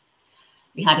year.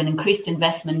 We had an increased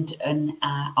investment in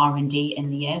R&D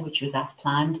in the year, which was as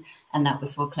planned, and that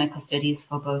was for clinical studies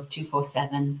for both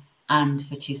 247 and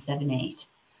for 278.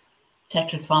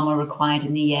 Tetris Pharma were acquired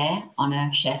in the year on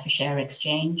a share-for-share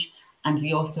exchange, and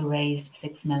we also raised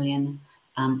 6 million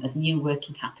of new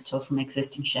working capital from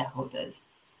existing shareholders.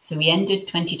 So we ended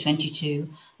 2022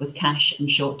 with cash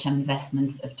and short-term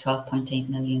investments of 12.8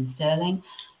 million sterling,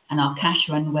 and our cash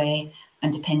runway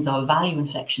underpins our value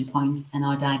inflection points and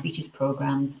our diabetes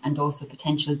programs, and also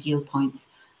potential deal points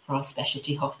for our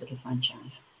specialty hospital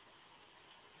franchise.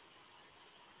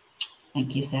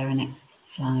 Thank you, Sarah. Next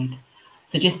slide.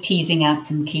 So just teasing out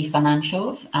some key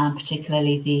financials,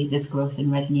 particularly this growth in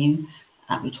revenue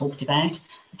that we talked about.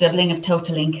 The doubling of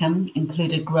total income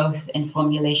included growth in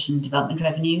formulation development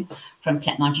revenue from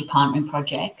technology partnering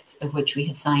projects, of which we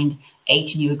have signed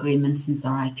 8 new agreements since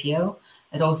our IPO.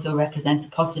 It also represents a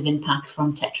positive impact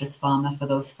from Tetris Pharma for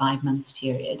those 5 months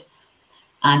period.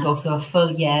 And also a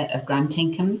full year of grant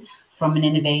income from an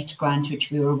Innovate grant,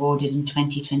 which we were awarded in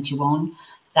 2021.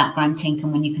 That grant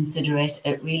income, when you consider it,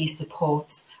 it really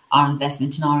supports our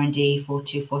investment in R&D for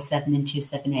 247 and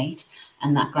 278,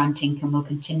 and that grant income will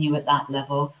continue at that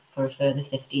level for a further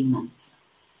 15 months.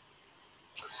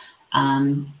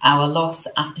 Our loss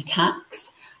after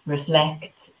tax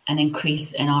reflects an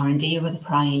increase in R&D over the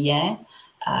prior year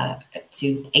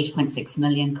to 8.6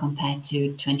 million compared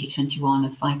to 2021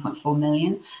 of 5.4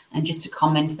 million. And just to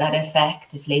comment that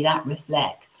effectively, that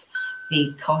reflects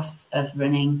the costs of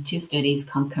running 2 studies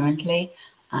concurrently.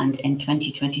 And in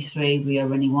 2023, we are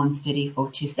running 1 study for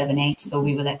 278. So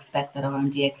we will expect that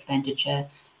R&D expenditure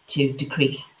to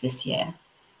decrease this year.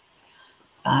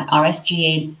 Our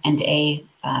SG&A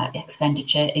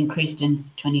expenditure increased in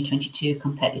 2022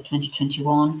 compared to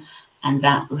 2021. And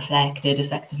that reflected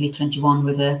effectively 21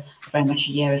 was very much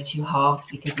a year of 2 halves,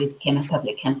 because we became a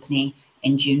public company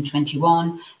in June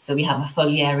 21. So we have a full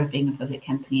year of being a public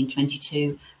company in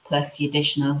 22, plus the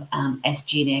additional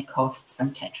SG&A costs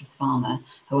from Tetris Pharma,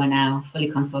 who are now fully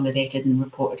consolidated and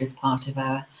reported as part of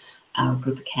our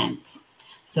group accounts.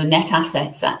 So net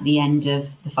assets at the end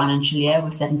of the financial year were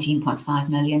 17.5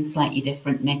 million, slightly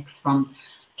different mix from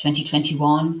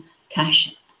 2021.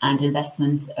 Cash and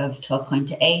investments of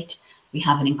 12.8. We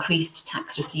have an increased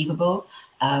tax receivable.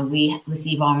 We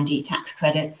receive R&D tax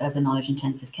credits as a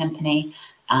knowledge-intensive company.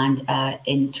 And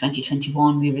in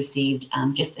 2021, we received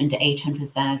just under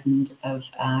 800,000 of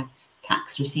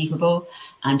tax receivable.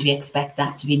 And we expect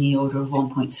that to be in the order of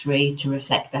 1.3 to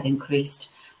reflect that increased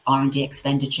R&D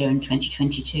expenditure in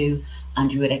 2022. And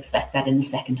we would expect that in the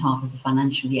second half of the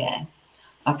financial year.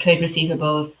 Our trade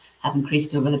receivables have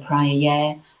increased over the prior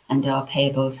year, and our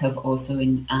payables have also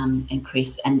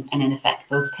increased. And in effect,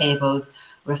 those payables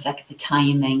reflect the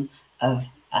timing of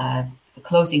the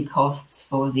closing costs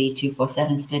for the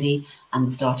 247 study and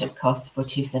the startup costs for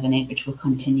 278, which will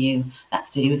continue. That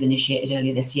study was initiated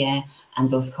earlier this year,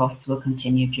 and those costs will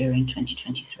continue during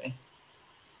 2023.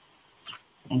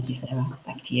 Thank you, Sarah.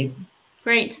 Back to you.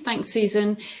 Great, thanks,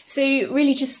 Susan. So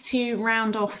really just to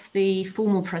round off the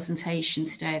formal presentation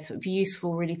today, I thought it would be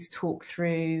useful really to talk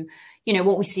through, you know,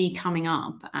 what we see coming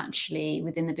up actually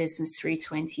within the business through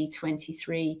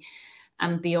 2023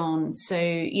 and beyond. So,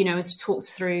 you know, as we talked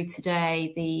through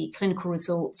today, the clinical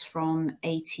results from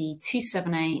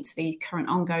AT278, the current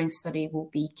ongoing study,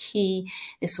 will be key.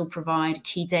 This will provide a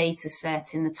key data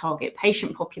set in the target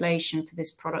patient population for this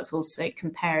product, also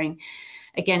comparing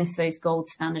against those gold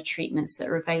standard treatments that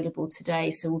are available today.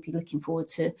 So we'll be looking forward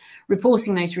to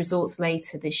reporting those results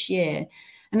later this year.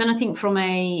 And then I think from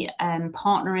a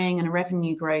partnering and a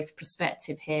revenue growth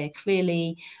perspective here,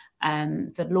 clearly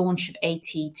the launch of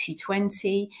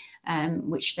AT220,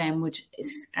 which then would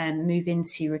move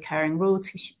into recurring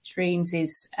royalty streams,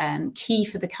 is key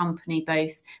for the company,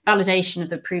 both validation of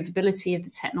the provability of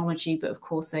the technology, but of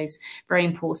course those very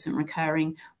important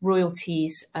recurring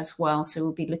royalties as well. So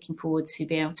we'll be looking forward to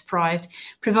be able to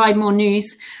provide more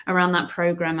news around that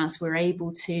program as we're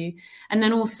able to. And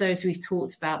then also, as we've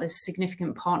talked about, there's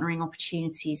significant partnering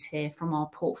opportunities here from our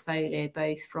portfolio,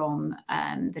 both from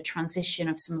the transition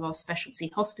of some of our specialty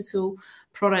hospital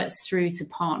products through to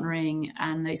partnering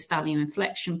and those value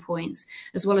inflection points,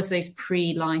 as well as those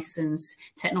pre-license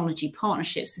technology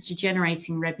partnerships that are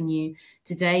generating revenue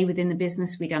today within the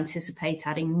business. We'd anticipate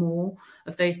adding more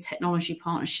of those technology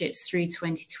partnerships through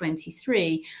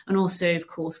 2023, and also, of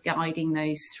course, guiding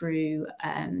those through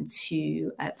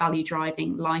to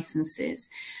value-driving licenses.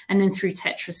 And then through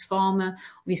Tetris Pharma,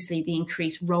 obviously the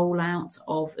increased rollout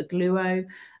of Ogluo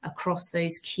across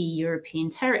those key European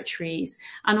territories,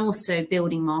 and also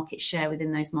building market share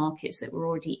within those markets that we're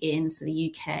already in, so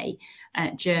the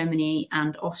UK, Germany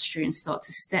and Austria, and start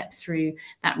to step through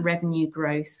that revenue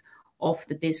growth of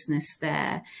the business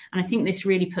there. And I think this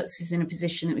really puts us in a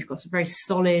position that we've got a very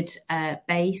solid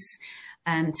base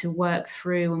to work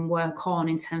through and work on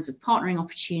in terms of partnering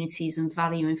opportunities and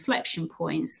value inflection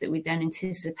points that we then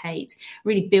anticipate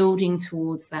really building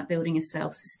towards that, building a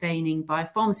self-sustaining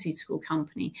biopharmaceutical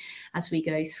company as we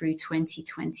go through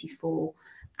 2024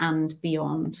 and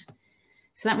beyond.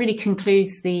 So that really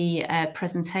concludes the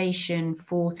presentation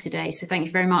for today. So thank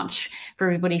you very much for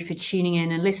everybody for tuning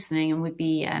in and listening, and we'd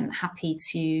be happy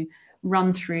to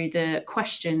run through the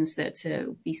questions that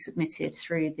will be submitted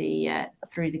through the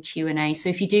Q&A. So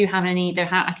if you do have any,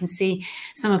 I can see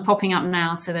some are popping up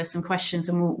now, so there's some questions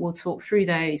and we'll talk through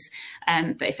those.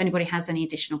 But if anybody has any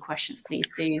additional questions,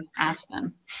 please do add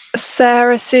them.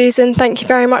 Sarah, Susan, thank you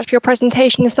very much for your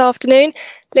presentation this afternoon.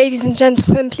 Ladies and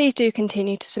gentlemen, please do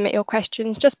continue to submit your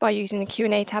questions just by using the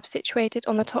Q&A tab situated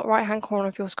on the top right-hand corner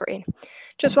of your screen.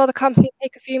 Just while the company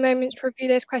take a few moments to review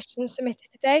those questions submitted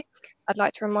today, I'd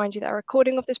like to remind you that a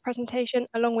recording of this presentation,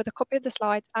 along with a copy of the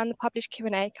slides and the published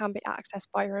Q&A, can be accessed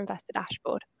by your investor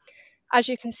dashboard. As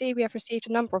you can see, we have received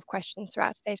a number of questions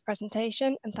throughout today's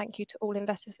presentation, and thank you to all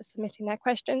investors for submitting their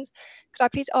questions. Could I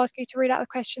please ask you to read out the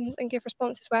questions and give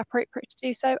responses where appropriate to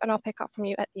do so, and I'll pick up from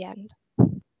you at the end.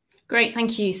 Great,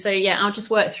 thank you. So yeah, I'll just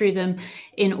work through them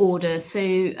in order. So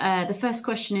the first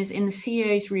question is, in the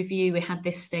CEO's review, we had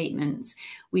this statement: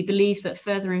 we believe that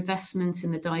further investment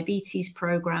in the diabetes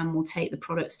program will take the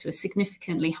products to a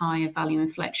significantly higher value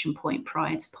inflection point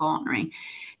prior to partnering.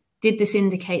 Did this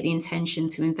indicate the intention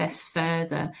to invest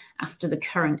further after the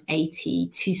current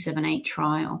AT278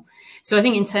 trial? So I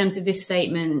think in terms of this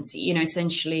statement, you know,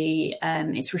 essentially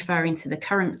it's referring to the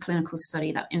current clinical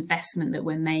study, that investment that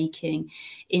we're making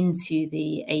into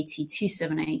the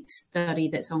AT278 study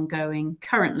that's ongoing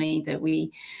currently, that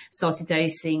we started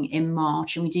dosing in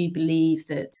March. And we do believe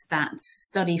that that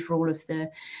study, for all of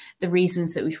the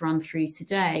reasons that we've run through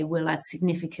today, will add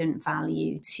significant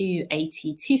value to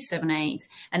AT278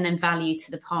 and then value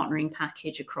to the partnering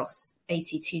package across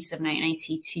AT278 and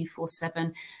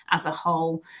AT247 as a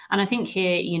whole. And I think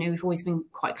here, you know, we've always been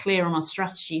quite clear on our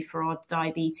strategy for our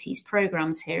diabetes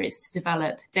programs here is to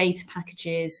develop data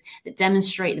packages that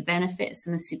demonstrate the benefits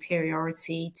and the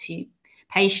superiority to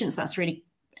patients. That's really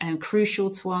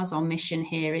crucial to us. Our mission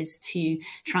here is to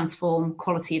transform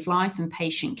quality of life and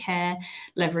patient care,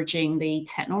 leveraging the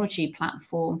technology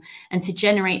platform, and to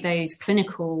generate those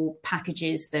clinical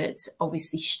packages that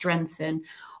obviously strengthen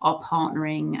our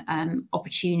partnering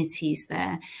opportunities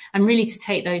there, and really to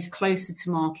take those closer to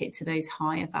market, to those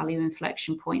higher value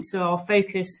inflection points. So our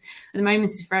focus at the moment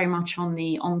is very much on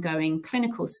the ongoing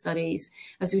clinical studies.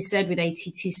 As we said with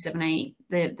AT278,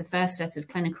 the first set of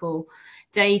clinical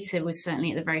data was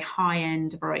certainly at the very high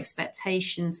end of our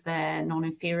expectations there,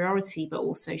 non-inferiority, but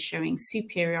also showing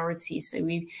superiority. So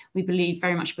we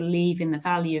very much believe in the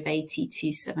value of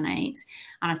AT278.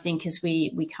 And I think as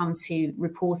we come to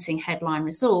reporting headline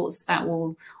results, results, that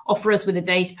will offer us with a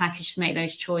data package to make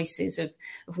those choices of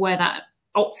where that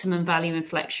optimum value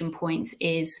inflection point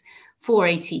is for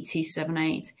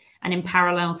AT278. And in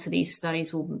parallel to these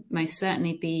studies, we'll most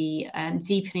certainly be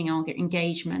deepening our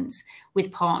engagement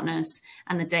with partners,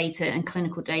 and the data and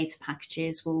clinical data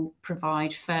packages will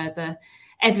provide further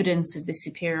evidence of the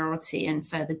superiority and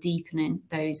further deepening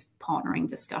those partnering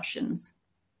discussions.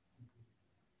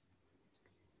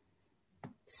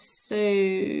 So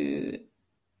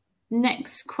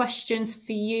next questions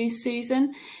for you,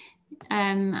 Susan.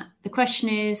 The question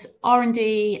is,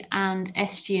 R&D and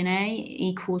SG&A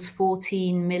equals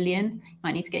 14 million. You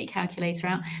might need to get your calculator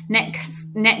out.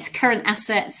 Net current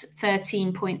assets,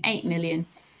 13.8 million.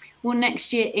 Will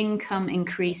next year income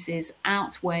increases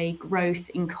outweigh growth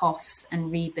in costs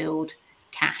and rebuild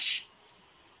cash?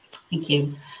 Thank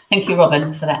you. Thank you,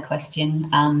 Robin, for that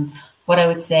question. What I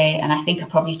would say, and I think I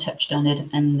probably touched on it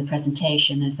in the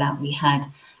presentation, is that we had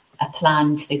a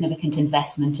planned significant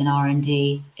investment in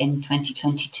R&D in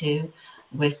 2022,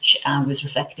 which was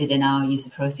reflected in our use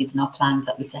of proceeds and our plans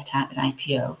that we set out at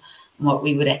IPO. And what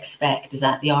we would expect is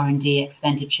that the R&D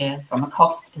expenditure from a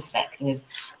cost perspective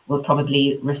will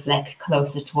probably reflect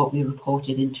closer to what we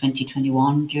reported in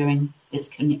 2021 during this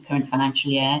current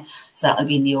financial year. So that will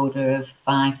be in the order of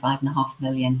 5.5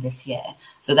 million this year.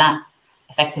 So that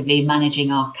effectively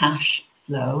managing our cash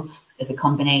flow is a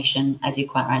combination, as you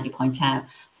quite rightly point out,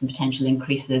 some potential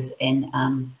increases in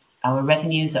our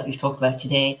revenues that we've talked about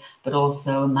today, but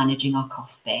also managing our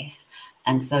cost base.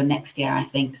 And so next year, I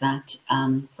think that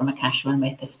from a cash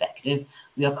runway perspective,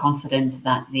 we are confident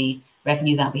that the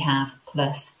revenue that we have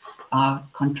plus our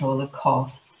control of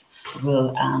costs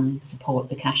will support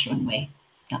the cash runway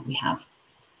that we have.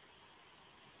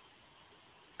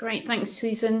 Great, thanks,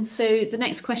 Susan. So the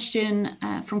next question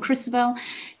from Christabel.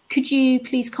 Could you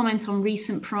please comment on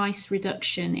recent price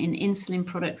reduction in insulin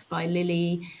products by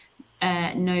Lilly,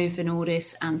 Novo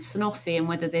Nordisk and Sanofi, and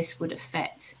whether this would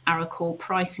affect ARECOR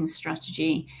pricing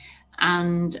strategy?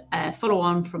 And follow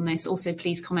on from this, also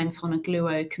please comment on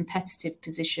Ogluo competitive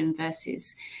position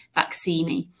versus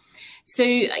Baqsimi. So,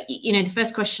 you know, the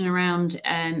first question around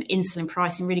insulin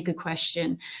pricing, really good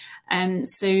question.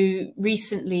 So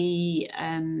recently,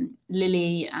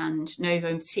 Lilly and Novo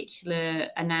in particular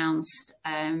announced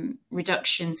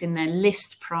reductions in their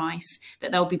list price,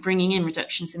 that they'll be bringing in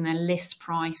reductions in their list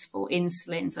price for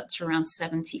insulins up to around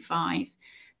 75%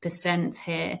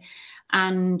 here.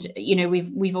 And, you know,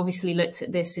 we've obviously looked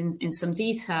at this in some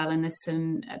detail, and there's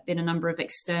been a number of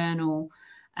external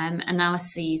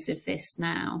analyses of this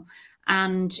now.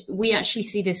 And we actually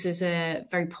see this as a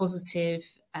very positive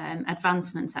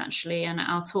advancement, actually, and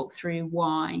I'll talk through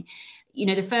why. You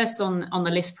know, the first on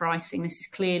the list pricing, this is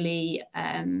clearly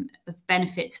of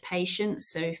benefit to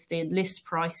patients. So if the list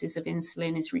prices of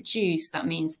insulin is reduced, that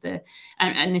means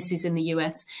and this is in the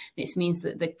US, this means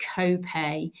that the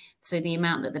copay, so the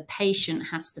amount that the patient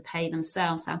has to pay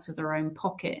themselves out of their own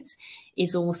pocket,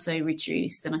 is also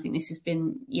reduced. And I think this has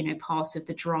been, you know, part of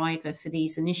the driver for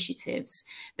these initiatives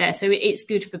there. So it's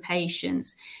good for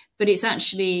patients, but it's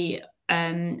actually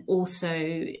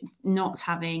also not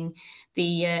having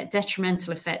the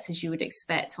detrimental effect, as you would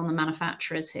expect, on the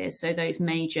manufacturers here, so those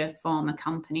major pharma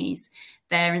companies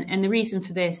there. And the reason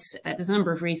for this, there's a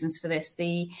number of reasons for this.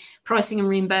 The pricing and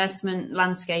reimbursement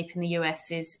landscape in the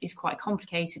US is quite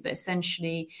complicated, but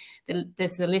essentially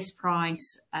there's the list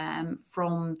price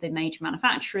from the major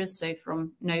manufacturers, so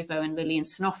from Novo and Lilly and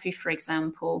Sanofi, for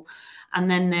example. And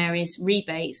then there is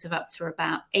rebates of up to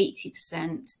about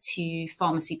 80% to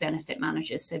pharmacy benefit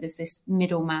managers. So there's this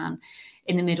middleman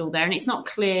in the middle there. And it's not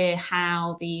clear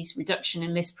how these reduction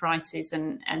in list prices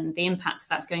and the impact of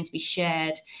that's going to be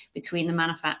shared between the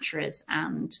manufacturers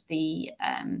and the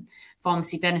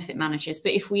pharmacy benefit managers.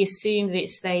 But if we assume that it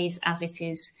stays as it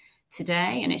is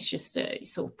today, and it's just a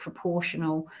sort of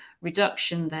proportional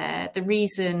reduction there, the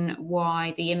reason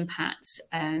why the impact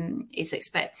is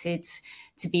expected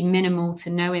to be minimal to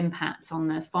no impact on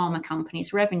the pharma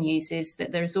companies' revenues is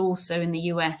that there's also in the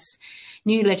US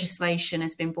new legislation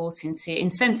has been brought in to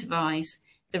incentivize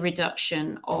the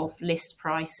reduction of list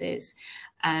prices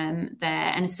there.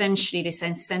 And essentially this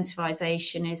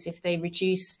incentivization is if they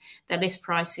reduce their list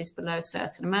prices below a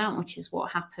certain amount, which is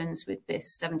what happens with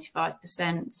this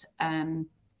 75%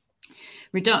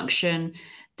 reduction,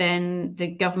 then the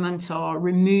government are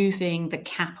removing the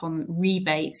cap on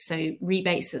rebates, so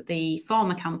rebates that the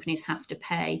pharma companies have to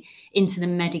pay into the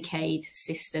Medicaid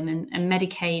system. And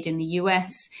Medicaid in the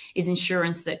US is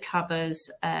insurance that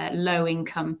covers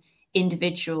low-income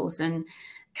individuals. And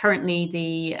Currently,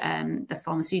 the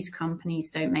pharmaceutical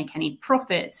companies don't make any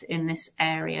profit in this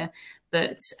area,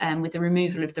 but with the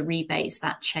removal of the rebates,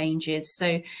 that changes.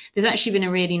 So there's actually been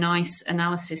a really nice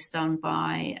analysis done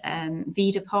by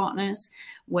Vida Partners,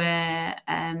 where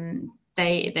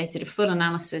they did a full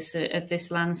analysis of this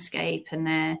landscape, and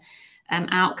their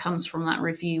outcomes from that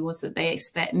review was that they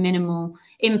expect minimal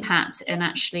impact and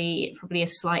actually probably a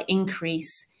slight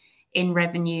increase in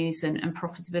revenues and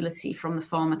profitability from the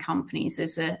pharma companies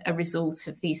as a result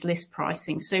of these list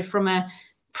pricing. So from a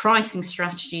pricing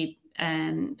strategy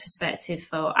perspective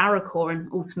for ARECOR, and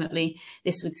ultimately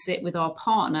this would sit with our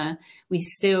partner, we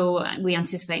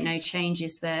anticipate no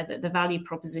changes there. That the value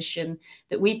proposition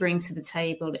that we bring to the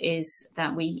table is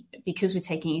that because we're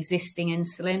taking existing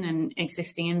insulin and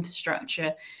existing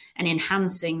infrastructure and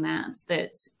enhancing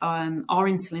that our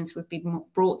insulins would be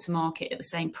brought to market at the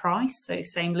same price, so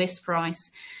same list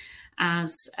price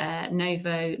as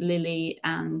Novo, Lilly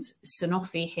and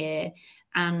Sanofi here,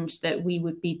 and that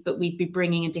we'd be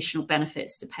bringing additional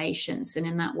benefits to patients, and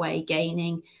in that way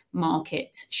gaining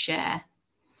market share.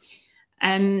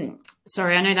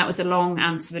 Sorry, I know that was a long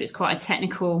answer, but it's quite a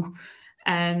technical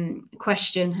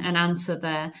question and answer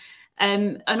there.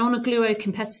 And on a Gluo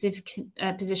competitive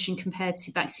position compared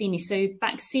to Baqsimi. So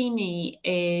Baqsimi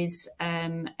is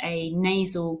a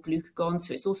nasal glucagon,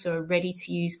 so it's also a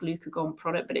ready-to-use glucagon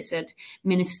product, but it's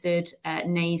administered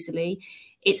nasally.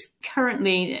 It's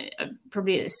currently,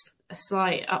 probably a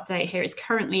slight update here, it's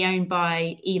currently owned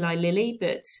by Eli Lilly,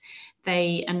 but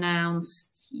they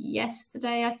announced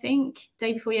yesterday, I think,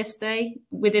 day before yesterday,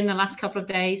 within the last couple of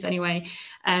days anyway,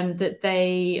 that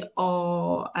they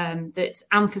are, that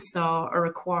Amphastar are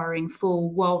acquiring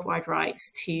full worldwide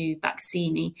rights to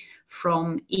Baqsimi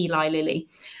from Eli Lilly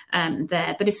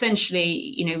there. But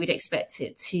essentially, we'd expect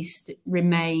it to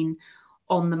remain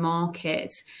on the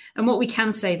market. And what we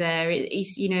can say there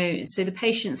is, so the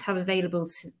patients have available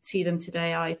to them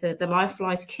today either the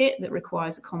Lyophilized kit that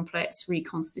requires a complex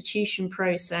reconstitution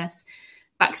process,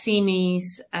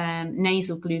 Baqsimi's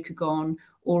nasal glucagon,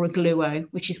 or a Gluo,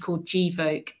 which is called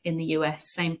Gvoke in the US,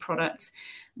 same product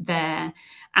there.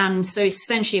 And so it's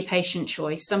essentially a patient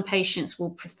choice. Some patients will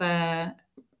prefer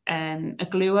a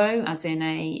Gluo, as in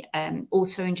a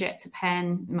auto-injector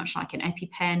pen, much like an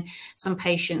EpiPen. Some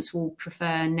patients will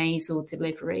prefer nasal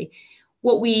delivery.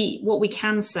 What we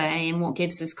can say, and what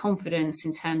gives us confidence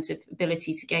in terms of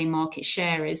ability to gain market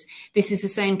share, is this is the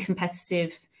same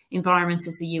competitive environment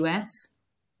as the US.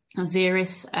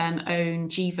 Xeris own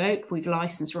Gvoke. We've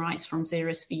licensed rights from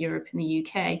Xeris for Europe and the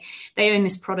UK. They own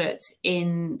this product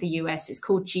in the US. It's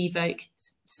called Gvoke,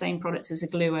 same product as a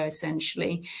Gluo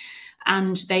essentially.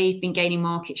 And they've been gaining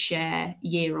market share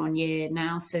year on year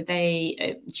now. So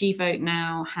Gvoke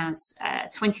now has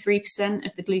 23%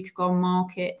 of the glucagon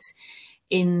market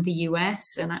in the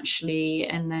US, and actually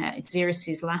in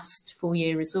Xeris's last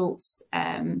full-year results,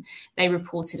 they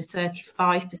reported a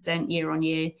 35%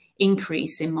 year-on-year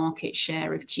increase in market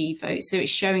share of Gvoke. So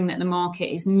it's showing that the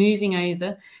market is moving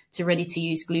over to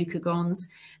ready-to-use glucagons,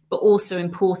 but also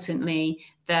importantly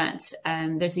that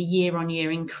there's a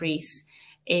year-on-year increase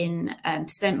in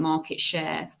percent market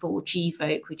share for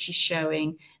Gvoke, which is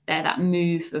showing there that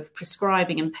move of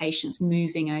prescribing and patients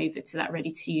moving over to that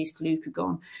ready-to-use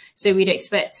glucagon. So we'd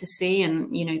expect to see,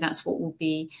 and that's what we'll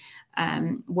be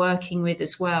working with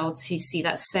as well, to see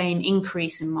that same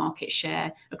increase in market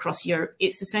share across Europe.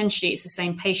 It's the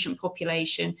same patient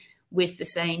population with the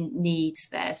same needs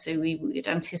there. So we would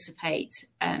anticipate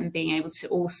being able to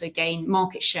also gain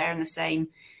market share in the same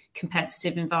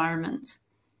competitive environment.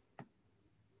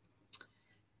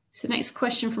 So next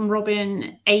question from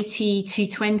Robin,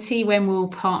 80-220, when will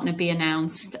partner be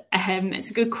announced?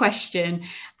 It's a good question,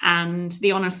 and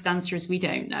the honest answer is we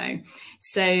don't know.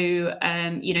 So,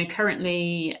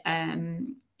 currently,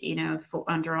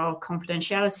 under our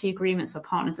confidentiality agreements, our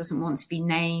partner doesn't want to be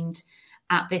named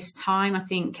at this time. I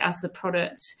think as the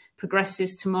product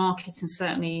progresses to market and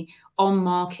certainly on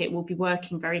market, we'll be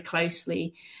working very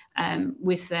closely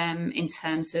with them in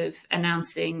terms of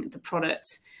announcing the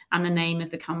product and the name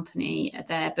of the company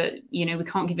there. But, we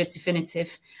can't give a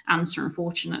definitive answer,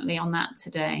 unfortunately, on that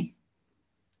today.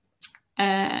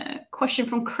 Question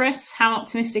from Chris, how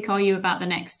optimistic are you about the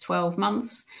next 12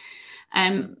 months?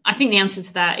 I think the answer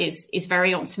to that is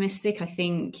very optimistic. I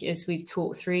think, as we've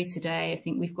talked through today, I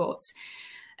think we've got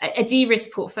a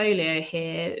de-risk portfolio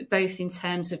here, both in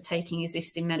terms of taking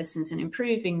existing medicines and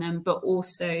improving them, but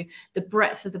also the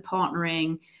breadth of the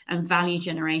partnering and value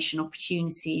generation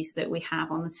opportunities that we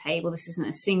have on the table. This isn't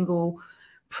a single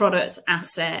product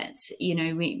assets, you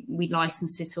know, we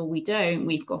license it or we don't.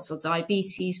 We've got our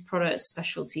diabetes products,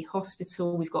 specialty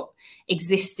hospital. We've got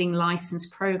existing license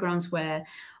programs where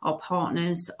our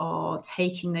partners are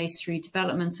taking those through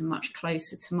development and much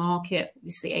closer to market.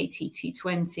 Obviously,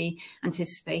 AT220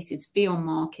 anticipated to be on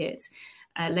market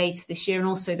later this year, and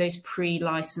also those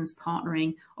pre-license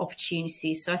partnering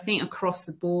opportunities. So I think across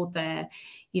the board there,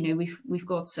 you know, we've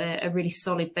got a really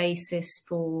solid basis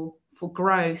for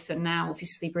growth, and now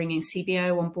obviously bringing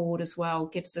CBO on board as well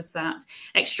gives us that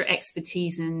extra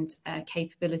expertise and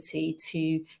capability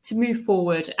to move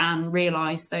forward and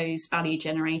realise those value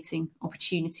generating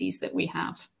opportunities that we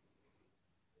have.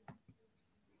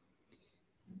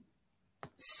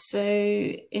 So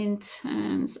in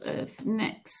terms of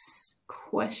next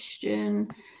question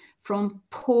from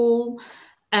Paul,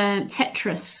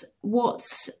 Tetris,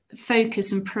 what's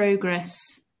focus and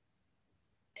progress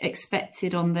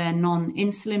expected on their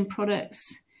non-insulin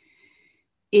products?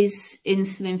 Is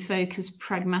insulin focus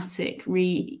pragmatic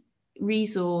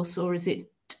resource, or is it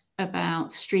about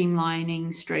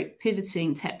streamlining /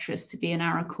 pivoting Tetris to be an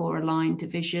ARECOR aligned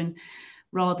division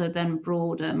rather than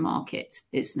broader market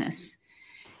business?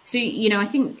 So, you know, I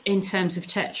think in terms of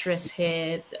Tetris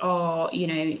here are, you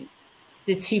know,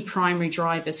 the two primary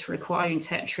drivers for acquiring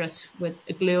Tetris with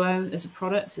Agluo as a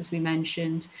product, as we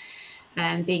mentioned,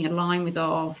 and being aligned with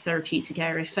our therapeutic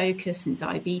area focus in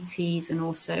diabetes, and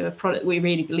also a product we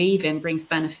really believe in brings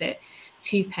benefit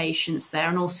to patients there,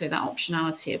 and also that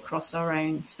optionality across our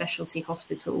own specialty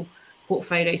hospital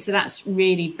portfolio. So that's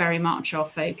really very much our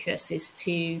focus, is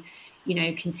to, you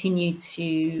know, continue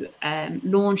to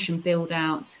launch and build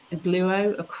out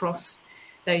Agluo across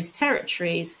those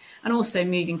territories, and also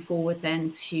moving forward then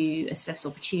to assess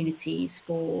opportunities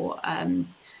for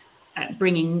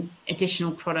bringing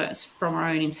additional products from our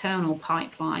own internal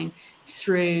pipeline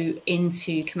through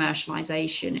into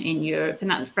commercialization in Europe. And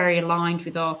that's very aligned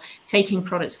with our taking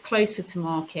products closer to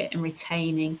market and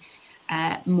retaining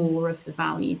more of the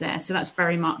value there. So that's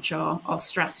very much our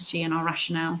strategy and our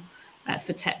rationale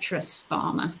for Tetris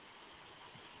Pharma.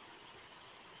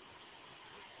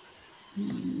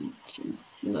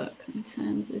 Just look in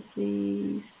terms of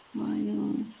these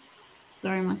final.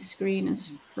 Sorry, my screen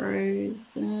is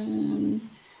frozen.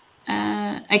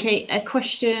 Okay, a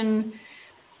question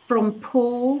from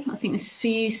Paul. I think this is for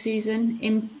you, Susan.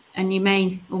 And you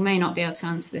may or may not be able to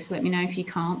answer this. Let me know if you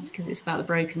can't, because it's about the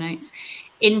broker notes.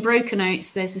 In broker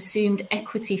notes, there's assumed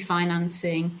equity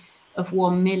financing of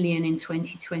 1 million in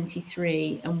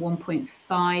 2023 and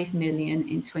 1.5 million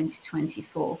in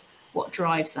 2024. What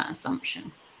drives that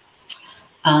assumption?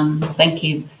 Thank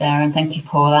you, Sarah, and thank you,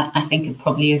 Paul. I think it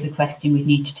probably is a question we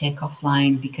need to take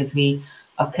offline, because we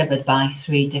are covered by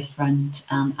 3 different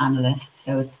analysts,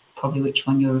 so it's probably which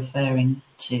one you're referring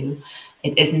to.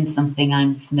 It isn't something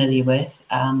I'm familiar with.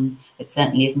 It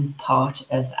certainly isn't part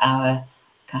of our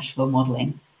cash flow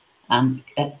modelling.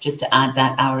 Just to add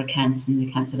that our accounts and the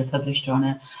accounts that are published are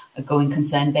on a going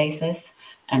concern basis,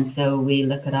 and so we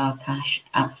look at our cash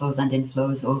outflows and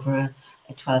inflows over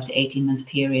a 12 to 18 month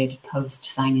period post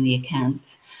signing the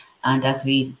accounts. And as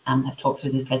we have talked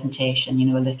through the presentation, you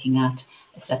know, we're looking at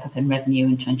a step up in revenue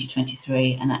in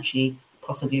 2023 and actually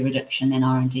possibly a reduction in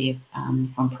R&D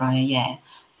from prior year.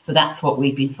 So that's what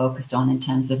we've been focused on in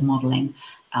terms of modelling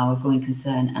our going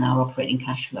concern and our operating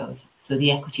cash flows. So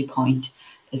the equity point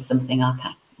is something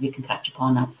we can catch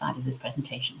upon outside of this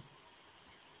presentation.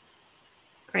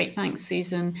 Great, thanks,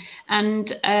 Susan.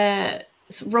 And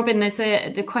so Robin, there's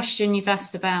the question you've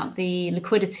asked about the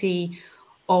liquidity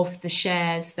of the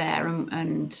shares there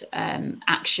and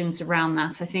actions around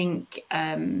that. I think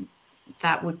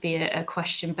that would be a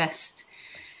question best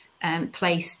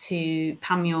placed to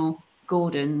Pamela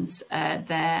Gordon's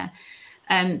there.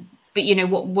 But, you know,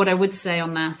 what I would say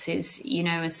on that is, you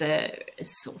know, as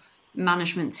sort of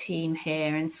management team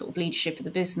here and sort of leadership of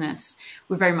the business,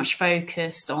 we're very much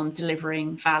focused on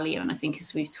delivering value. And I think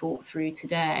as we've talked through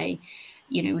today,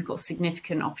 you know, we've got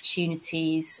significant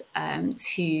opportunities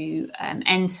to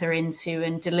enter into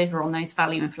and deliver on those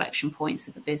value inflection points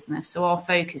of the business. So our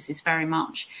focus is very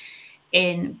much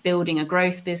in building a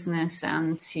growth business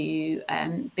and to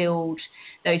build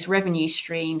those revenue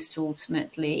streams to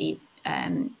ultimately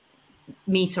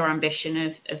meet our ambition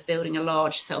of building a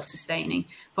large self-sustaining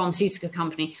pharmaceutical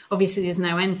company. Obviously, there's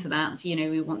no end to that. You know,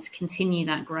 we want to continue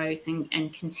that growth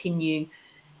and continue,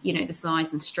 you know, the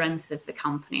size and strength of the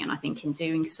company. And I think in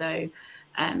doing so,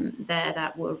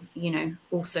 that will, you know,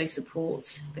 also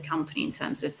support the company in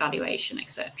terms of valuation,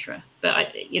 etc. But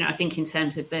I think in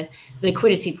terms of the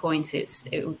liquidity point,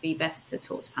 it would be best to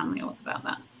talk to Pamela about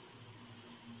that.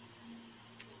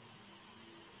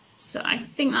 So I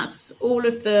think that's all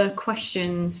of the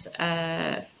questions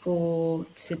for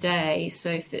today.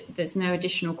 So if there's no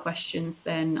additional questions,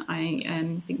 then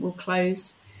I think we'll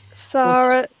close.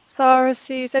 Sarah,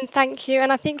 Susan, thank you.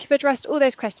 And I think you've addressed all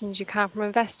those questions you can from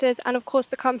investors. And of course,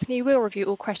 the company will review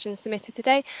all questions submitted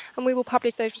today, and we will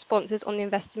publish those responses on the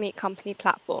Investor Meet Company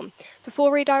platform.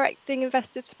 Before redirecting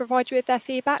investors to provide you with their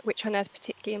feedback, which I know is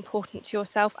particularly important to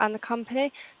yourself and the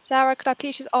company, Sarah, could I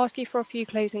please just ask you for a few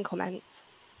closing comments?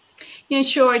 Yeah,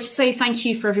 sure. I'd just say thank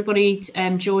you for everybody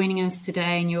joining us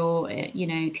today and your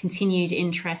continued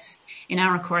interest in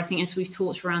ARECOR. I think as we've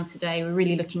talked around today, we're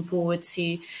really looking forward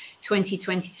to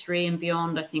 2023 and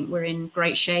beyond. I think we're in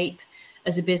great shape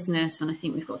as a business, and I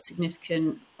think we've got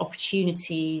significant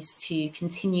opportunities to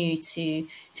continue to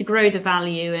grow the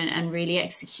value and really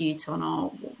execute on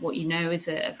what is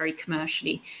a very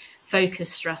commercially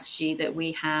focused strategy that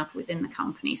we have within the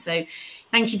company. So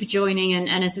thank you for joining,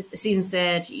 and as Susan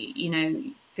said,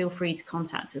 feel free to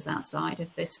contact us outside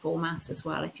of this format as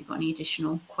well if you've got any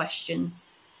additional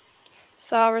questions.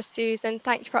 Sarah, Susan,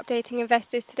 thank you for updating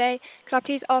investors today. Could I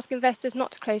please ask investors not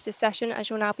to close this session, as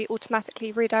you'll now be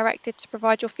automatically redirected to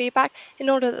provide your feedback in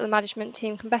order that the management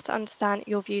team can better understand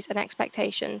your views and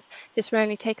expectations. This will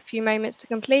only take a few moments to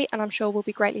complete, and I'm sure will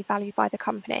be greatly valued by the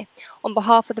company. On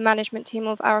behalf of the management team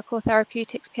of ARECOR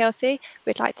Therapeutics PLC,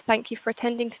 we'd like to thank you for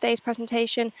attending today's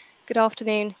presentation. Good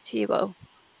afternoon to you all.